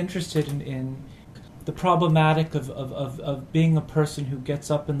very interested in the problematic of being a person who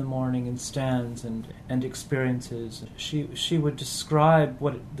gets up in the morning and stands and experiences. She would describe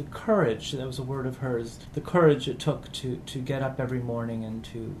the courage, that was a word of hers, the courage it took to get up every morning and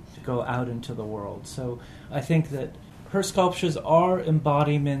to go out into the world. So I think that her sculptures are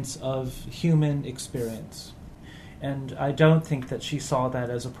embodiments of human experience. And I don't think that she saw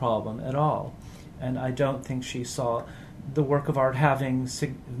that as a problem at all. And I don't think she saw the work of art having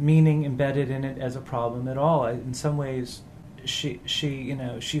meaning embedded in it as a problem at all. In some ways, she's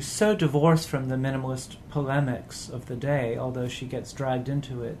so divorced from the minimalist polemics of the day, although she gets dragged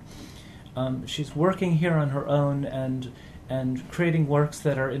into it. She's working here on her own and creating works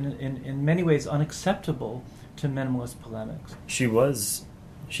that are in many ways unacceptable to minimalist polemics.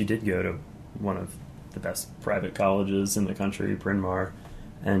 She did go to one of the best private colleges in the country, Bryn Mawr,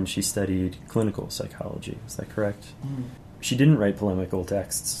 and she studied clinical psychology. Is that correct? Mm. She didn't write polemical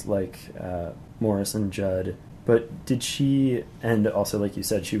texts like Morris and Judd, but did she, and also like you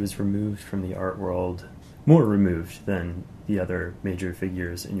said, she was removed from the art world, more removed than the other major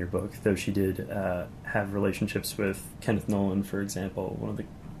figures in your book, though she did have relationships with Kenneth Nolan, for example, one of the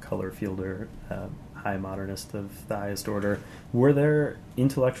color fielder high modernist of the highest order. Were there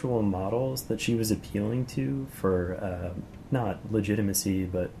intellectual models that she was appealing to for not legitimacy,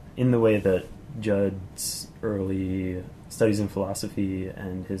 but in the way that Judd's early studies in philosophy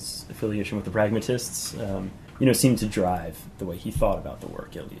and his affiliation with the pragmatists, seemed to drive the way he thought about the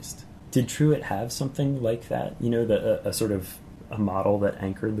work, at least? Did Truett have something like that? A sort of a model that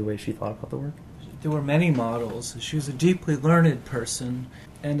anchored the way she thought about the work? There were many models. She was a deeply learned person,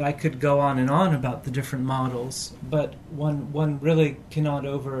 and I could go on and on about the different models, but one really cannot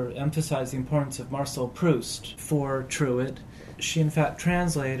overemphasize the importance of Marcel Proust for Truett. She in fact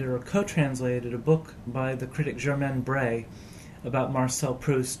translated or co-translated a book by the critic Germaine Bray about Marcel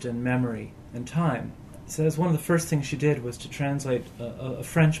Proust and memory and time. So that's one of the first things she did, was to translate a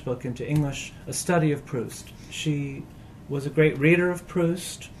French book into English, a study of Proust. She was a great reader of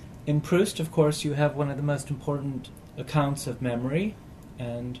Proust. In Proust, of course, you have one of the most important accounts of memory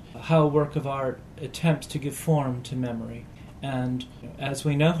and how a work of art attempts to give form to memory. And as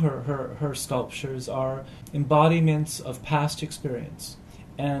we know, her sculptures are embodiments of past experience.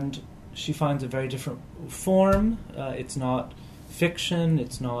 And she finds a very different form. It's not fiction,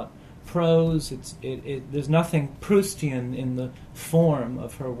 it's not prose. There's nothing Proustian in the form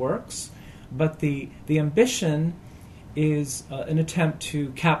of her works, but the ambition is an attempt to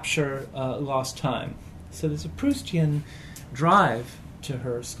capture lost time. So there's a Proustian drive to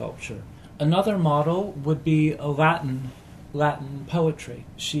her sculpture. Another model would be a Latin poetry.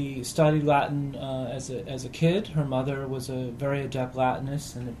 She studied Latin as a kid. Her mother was a very adept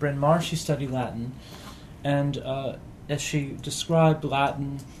Latinist, and at Bryn Mawr she studied Latin. And as she described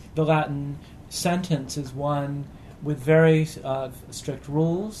Latin, the Latin sentence is one with very strict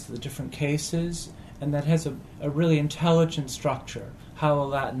rules, the different cases, and that has a really intelligent structure, how a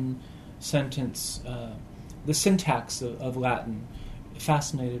Latin sentence, the syntax of Latin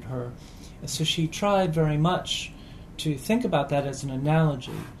fascinated her. And so she tried very much to think about that as an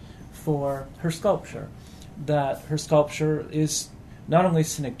analogy for her sculpture, that her sculpture is not only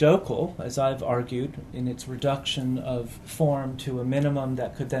synecdochal, as I've argued, in its reduction of form to a minimum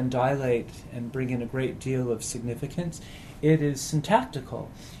that could then dilate and bring in a great deal of significance, it is syntactical,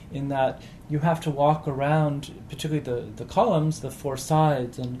 in that you have to walk around, particularly the columns, the four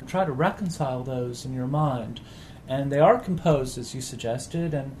sides, and try to reconcile those in your mind. And they are composed, as you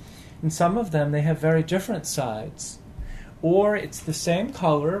suggested, and in some of them they have very different sides. Or it's the same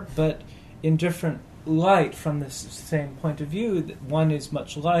color, but in different light from the same point of view. One is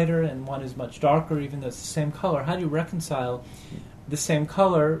much lighter and one is much darker, even though it's the same color. How do you reconcile the same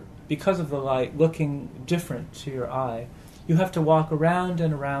color, because of the light, looking different to your eye? You have to walk around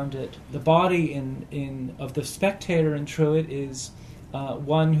and around it. The body of the spectator in Truitt is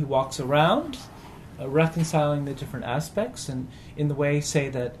one who walks around, reconciling the different aspects, and in the way, say,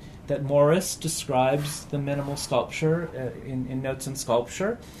 that Morris describes the minimal sculpture in Notes on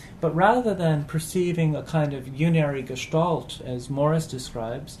Sculpture. But rather than perceiving a kind of unary gestalt, as Morris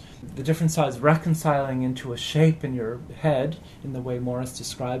describes, the different sides reconciling into a shape in your head, in the way Morris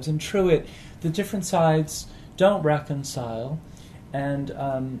describes, in Truitt, the different sides don't reconcile, and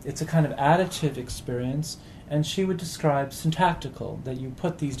it's a kind of additive experience, and she would describe syntactical, that you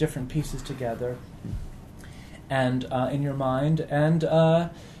put these different pieces together and in your mind, and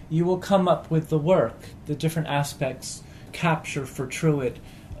you will come up with the work, the different aspects capture for Truitt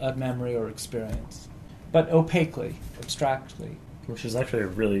a memory or experience, but opaquely, abstractly. Which is actually a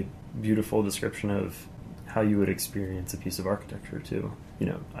really beautiful description of how you would experience a piece of architecture too.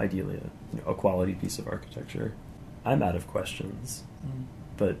 Ideally a quality piece of architecture. I'm out of questions,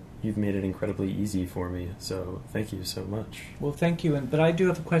 but you've made it incredibly easy for me, so thank you so much. Well, thank you, but I do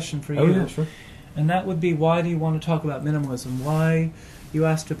have a question for you. Oh, yeah, sure. And that would be, why do you want to talk about minimalism? Why, you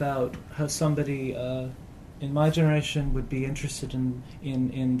asked about how somebody in my generation would be interested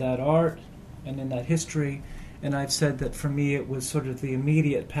in that art and in that history, and I've said that for me it was sort of the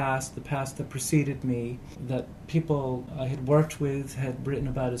immediate past, the past that preceded me, that people I had worked with had written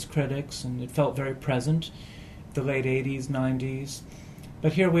about as critics, and it felt very present, the late 80s, 90s.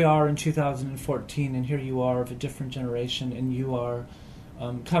 But here we are in 2014, and here you are of a different generation, and you are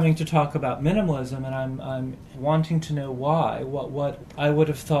coming to talk about minimalism, and I'm wanting to know why. What I would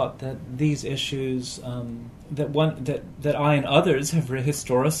have thought that these issues, that I and others have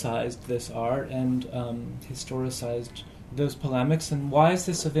historicized this art and historicized those polemics, and why is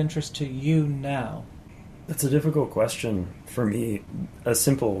this of interest to you now? That's a difficult question for me. A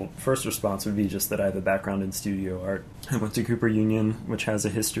simple first response would be just that I have a background in studio art. I went to Cooper Union, which has a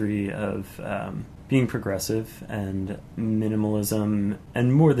history of being progressive, and minimalism,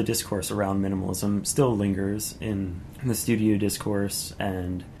 and more the discourse around minimalism still lingers in the studio discourse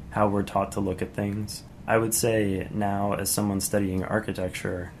and how we're taught to look at things. I would say now, as someone studying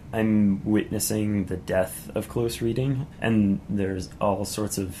architecture, I'm witnessing the death of close reading, and there's all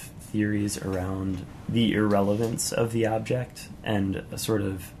sorts of theories around the irrelevance of the object and a sort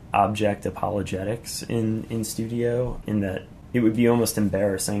of object apologetics in studio, in that it would be almost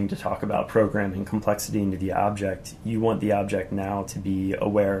embarrassing to talk about programming complexity into the object. You want the object now to be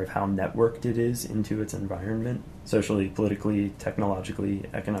aware of how networked it is into its environment, socially, politically, technologically,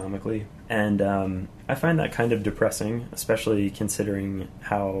 economically. And I find that kind of depressing, especially considering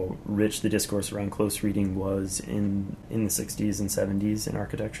how rich the discourse around close reading was in the 60s and 70s in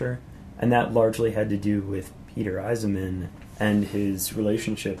architecture. And that largely had to do with Peter Eisenman and his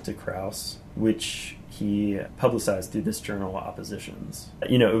relationship to Krauss, which he publicized through this journal, Oppositions.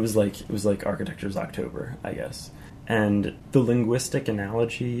 It was like Architecture's October, I guess. And the linguistic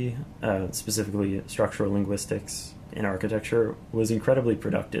analogy, specifically structural linguistics in architecture, was incredibly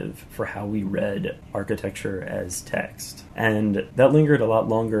productive for how we read architecture as text. And that lingered a lot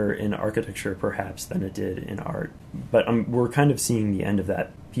longer in architecture, perhaps, than it did in art. But we're kind of seeing the end of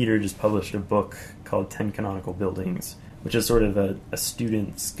that. Peter just published a book called 10 Canonical Buildings, which is sort of a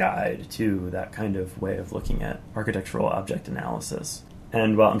student's guide to that kind of way of looking at architectural object analysis.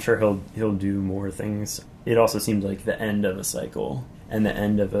 And while I'm sure he'll do more things, it also seemed like the end of a cycle and the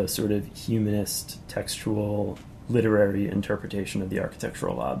end of a sort of humanist, textual, literary interpretation of the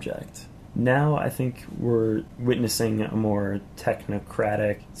architectural object. Now I think we're witnessing a more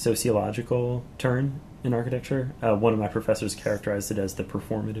technocratic, sociological turn in architecture. One of my professors characterized it as the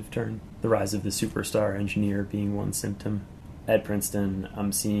performative turn, the rise of the superstar engineer being one symptom. At Princeton,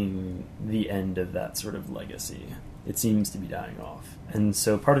 I'm seeing the end of that sort of legacy. It seems to be dying off. And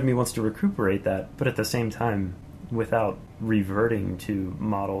so part of me wants to recuperate that, but at the same time, without reverting to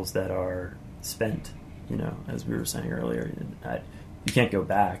models that are spent, as we were saying earlier. You can't go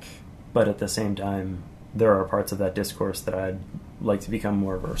back, but at the same time, there are parts of that discourse that I'd like to become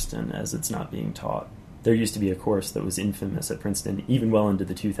more versed in as it's not being taught. There used to be a course that was infamous at Princeton, even well into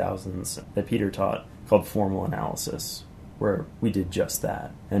the 2000s, that Peter taught called Formal Analysis, where we did just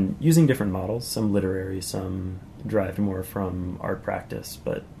that. And using different models, some literary, some derived more from art practice,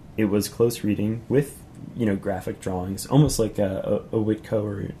 but it was close reading with, graphic drawings, almost like a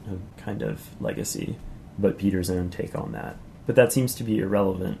Whitcoe kind of legacy, but Peter's own take on that. But that seems to be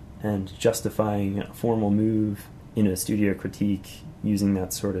irrelevant, and justifying a formal move in a studio critique using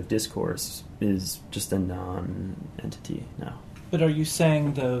that sort of discourse is just a non-entity now. But are you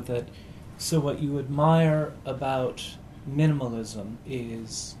saying, though, that so what you admire about minimalism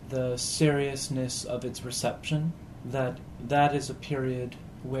is the seriousness of its reception, that is a period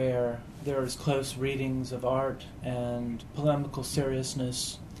where there is close readings of art and polemical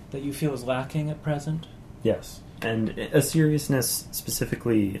seriousness that you feel is lacking at present? Yes, and a seriousness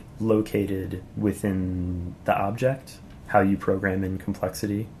specifically located within the object, how you program in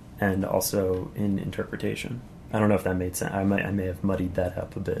complexity, and also in interpretation. I don't know if that made sense. I may have muddied that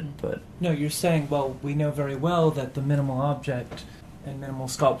up a bit, but... No, you're saying, well, we know very well that the minimal object and minimal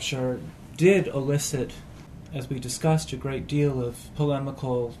sculpture did elicit, as we discussed, a great deal of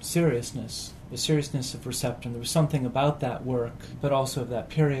polemical seriousness, the seriousness of reception. There was something about that work, but also of that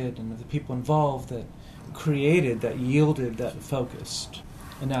period and of the people involved that yielded that focused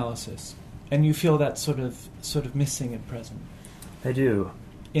analysis. And you feel that sort of missing at present. I do.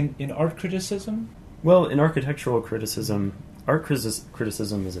 In art criticism? Well, in architectural criticism, art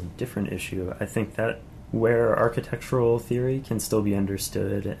criticism is a different issue. I think that where architectural theory can still be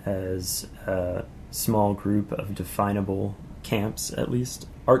understood as a small group of definable camps, at least,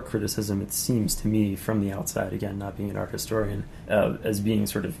 art criticism, it seems to me, from the outside, again, not being an art historian, as being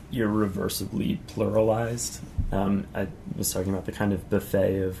sort of irreversibly pluralized. I was talking about the kind of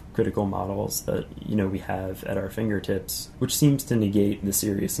buffet of critical models that, we have at our fingertips, which seems to negate the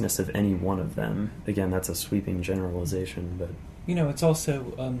seriousness of any one of them. Again, that's a sweeping generalization, but... it's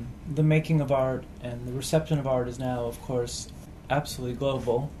also the making of art and the reception of art is now, of course, absolutely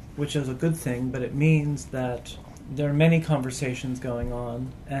global, which is a good thing, but it means that there are many conversations going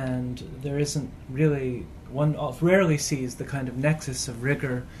on, and there isn't really, one rarely sees the kind of nexus of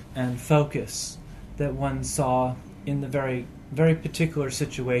rigor and focus that one saw in the very, very particular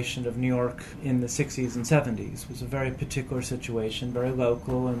situation of New York in the 60s and 70s. It was a very particular situation, very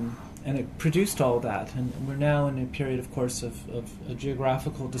local, and it produced all that. And we're now in a period, of course, of a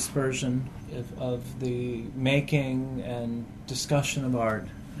geographical dispersion of the making and discussion of art,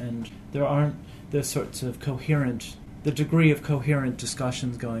 and there aren't the sorts of the degree of coherent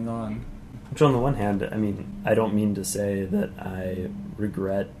discussions going on. Which on the one hand, I don't mean to say that I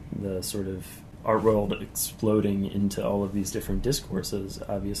regret the sort of art world exploding into all of these different discourses.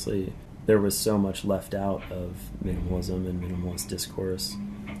 Obviously, there was so much left out of minimalism and minimalist discourse,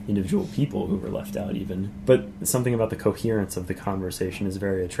 individual people who were left out even. But something about the coherence of the conversation is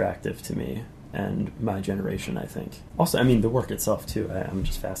very attractive to me. And my generation, I think. Also, the work itself, too. I'm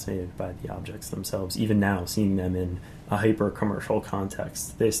just fascinated by the objects themselves. Even now, seeing them in a hyper-commercial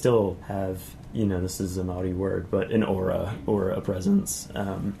context, they still have, this is a naughty word, but an aura or a presence.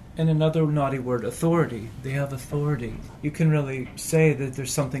 And another naughty word, authority. They have authority. You can really say that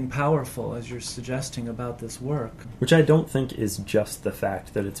there's something powerful, as you're suggesting, about this work. Which I don't think is just the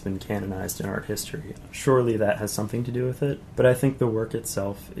fact that it's been canonized in art history. Surely that has something to do with it, but I think the work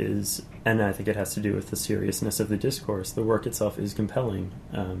itself is, and I think it has to do with the seriousness of the discourse, the work itself is compelling,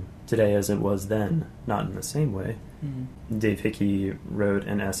 today as it was then, not in the same way. Mm-hmm. Dave Hickey wrote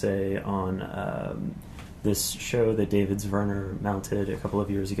an essay on this show that David Zwirner mounted a couple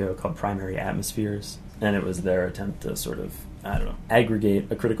of years ago called Primary Atmospheres, and it was their attempt to sort of,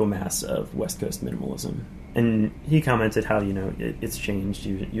 aggregate a critical mass of West Coast minimalism. And he commented how, it's changed.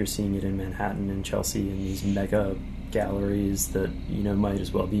 You're seeing it in Manhattan and Chelsea and these mega galleries that might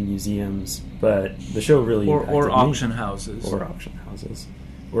as well be museums. But the show really or impacted auction me. houses,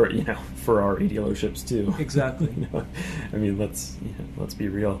 or Ferrari dealerships too. Exactly. I mean, let's be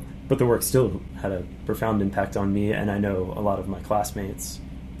real. But the work still had a profound impact on me, and I know a lot of my classmates.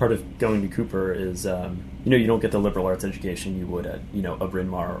 Part of going to Cooper is, you don't get the liberal arts education you would at, a Bryn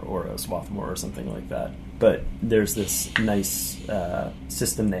Mawr or a Swarthmore or something like that. But there's this nice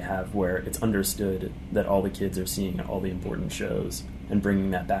system they have where it's understood that all the kids are seeing all the important shows and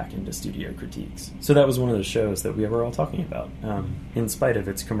bringing that back into studio critiques. So that was one of the shows that we were all talking about, in spite of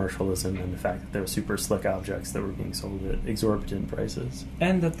its commercialism and the fact that there were super slick objects that were being sold at exorbitant prices.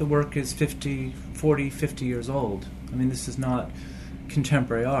 And that the work is 50 years old. I mean, this is not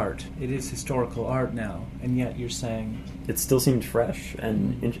contemporary art. It is historical art now, and yet you're saying it still seemed fresh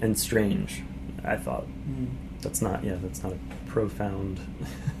and strange. I thought that's not a profound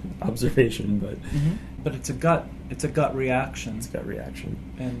observation, but it's a gut reaction. It's a gut reaction,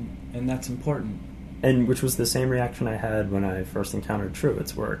 and that's important. And which was the same reaction I had when I first encountered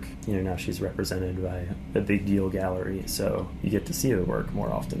Truett's work. Now she's represented by a big deal gallery, so you get to see her work more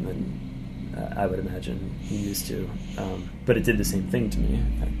often than I would imagine he used to. But it did the same thing to me.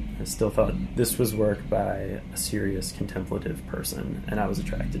 I still thought this was work by a serious contemplative person, and I was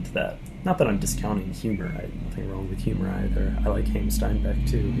attracted to that. Not that I'm discounting humor. I have nothing wrong with humor either. I like Haim Steinbeck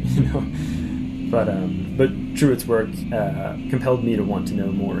too, But Truett's work compelled me to want to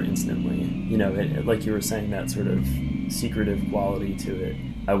know more instantly. Like you were saying, that sort of secretive quality to it.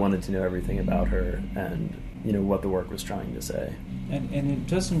 I wanted to know everything about her and what the work was trying to say. And it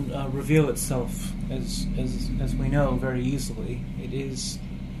doesn't reveal itself as we know very easily. It is,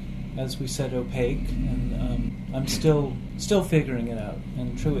 as we said, opaque, and I'm still figuring it out.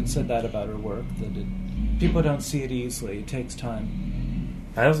 And Truett said that about her work, that people don't see it easily. It takes time.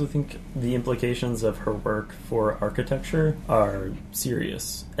 I also think the implications of her work for architecture are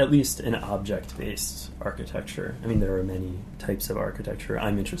serious, at least in object-based architecture. I mean, there are many types of architecture.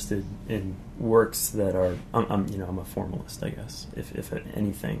 I'm interested in works that are, I'm a formalist, I guess, if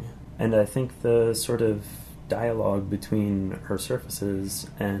anything. And I think the sort of dialogue between her surfaces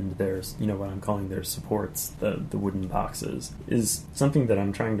and their, what I'm calling their supports, the wooden boxes, is something that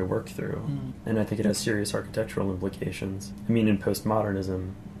I'm trying to work through. And I think it has serious architectural implications. I mean, in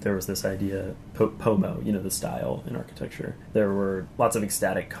postmodernism, there was this idea, POMO, the style in architecture. There were lots of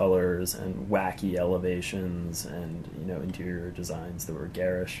ecstatic colors and wacky elevations and, interior designs that were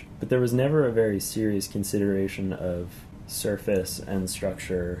garish. But there was never a very serious consideration of surface and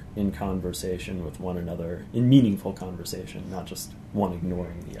structure in conversation with one another, in meaningful conversation, not just one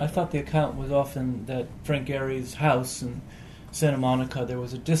ignoring the other. I thought the account was often that Frank Gehry's house in Santa Monica, there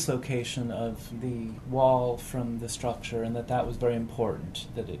was a dislocation of the wall from the structure, and that was very important,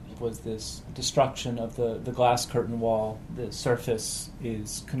 that it was this destruction of the glass curtain wall. The surface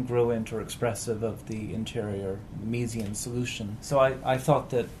is congruent or expressive of the interior, the Miesian solution. So I thought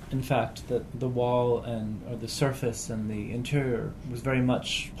that, in fact, that the wall or the surface and the interior was very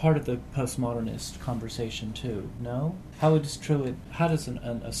much part of the postmodernist conversation too, no? How does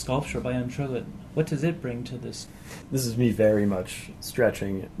a sculpture by Anne Truett, what does it bring to this? This is me very much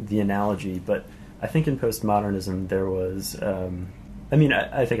stretching the analogy, but I think in postmodernism there was,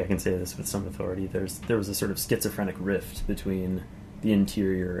 I think I can say this with some authority, there was a sort of schizophrenic rift between the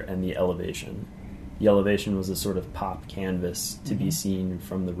interior and the elevation. The elevation was a sort of pop canvas to be seen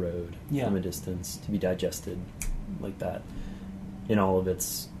from the road, from a distance, to be digested like that, in all of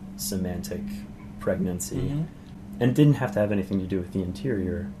its semantic pregnancy. And didn't have to have anything to do with the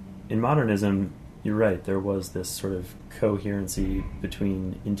interior. In modernism, you're right, there was this sort of coherency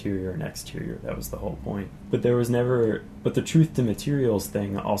between interior and exterior. That was the whole point. But the truth to materials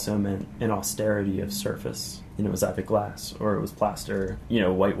thing also meant an austerity of surface. It was either glass or it was plaster,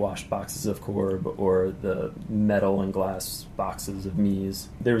 whitewashed boxes of Korb or the metal and glass boxes of Mies.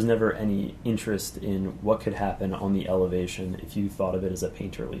 There was never any interest in what could happen on the elevation if you thought of it as a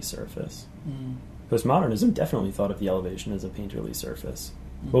painterly surface. Postmodernism definitely thought of the elevation as a painterly surface,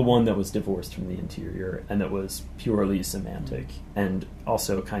 but one that was divorced from the interior and that was purely semantic and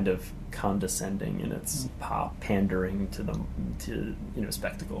also kind of condescending in its pop pandering to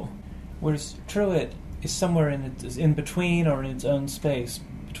spectacle. Whereas Truett is somewhere in between or in its own space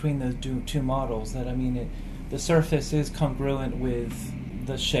between those two models. That the surface is congruent with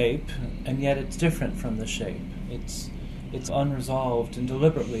the shape, and yet it's different from the shape. It's unresolved and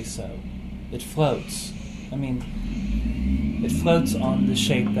deliberately so. It floats. It floats on the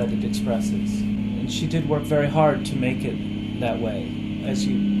shape that it expresses. And she did work very hard to make it that way. As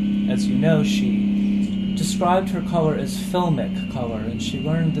you know, she described her color as filmic color, and she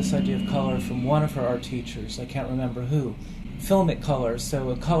learned this idea of color from one of her art teachers, I can't remember who. Filmic color, so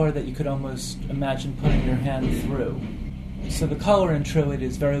a color that you could almost imagine putting your hand through. So the color in Truett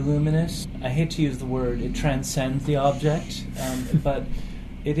is very luminous. I hate to use the word, it transcends the object, but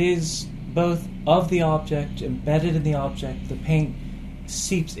it is both of the object, embedded in the object. The paint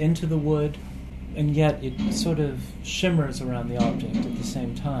seeps into the wood, and yet it sort of shimmers around the object at the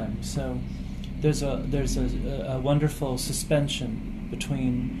same time. So there's a wonderful suspension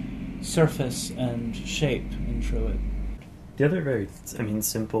between surface and shape in Truett. The other very,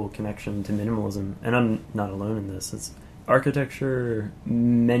 simple connection to minimalism, and I'm not alone in this, is architecture.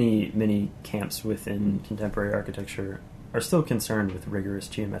 Many camps within contemporary architecture are still concerned with rigorous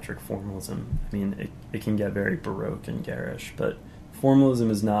geometric formalism. It can get very Baroque and garish, but formalism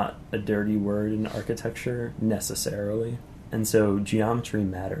is not a dirty word in architecture necessarily. And so geometry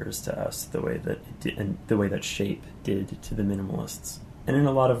matters to us the way that it did, and the way that shape did to the minimalists. And in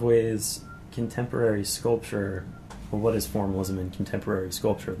a lot of ways, contemporary sculpture, well, what is formalism in contemporary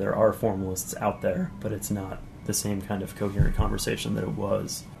sculpture? There are formalists out there, but it's not the same kind of coherent conversation that it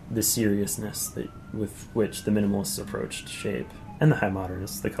was. The seriousness with which the minimalists approached shape, and the high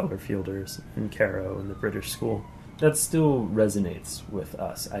modernists, the color fielders, and Caro and the British school, that still resonates with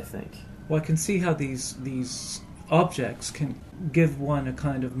us, I think. Well, I can see how these objects can give one a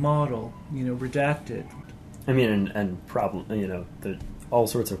kind of model, redacted. All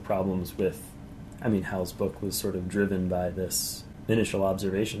sorts of problems with, Howe's book was sort of driven by this initial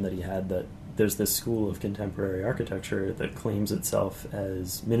observation that he had that there's this school of contemporary architecture that claims itself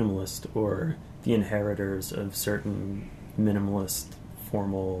as minimalist, or the inheritors of certain minimalist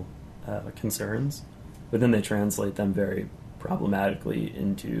formal concerns, but then they translate them very problematically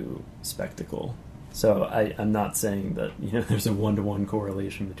into spectacle. So I'm not saying that there's a one-to-one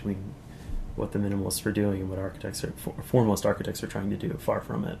correlation between what the minimalists are doing and what formalist architects are trying to do. Far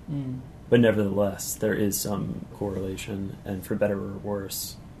from it. But nevertheless, there is some correlation, and for better or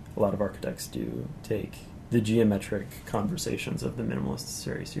worse, a lot of architects do take the geometric conversations of the minimalists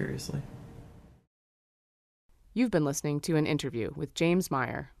very seriously. You've been listening to an interview with James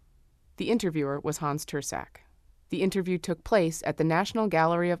Meyer. The interviewer was Hans Tersack. The interview took place at the National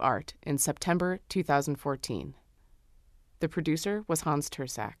Gallery of Art in September 2014. The producer was Hans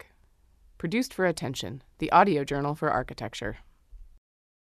Tersack. Produced for Attention, the audio journal for architecture.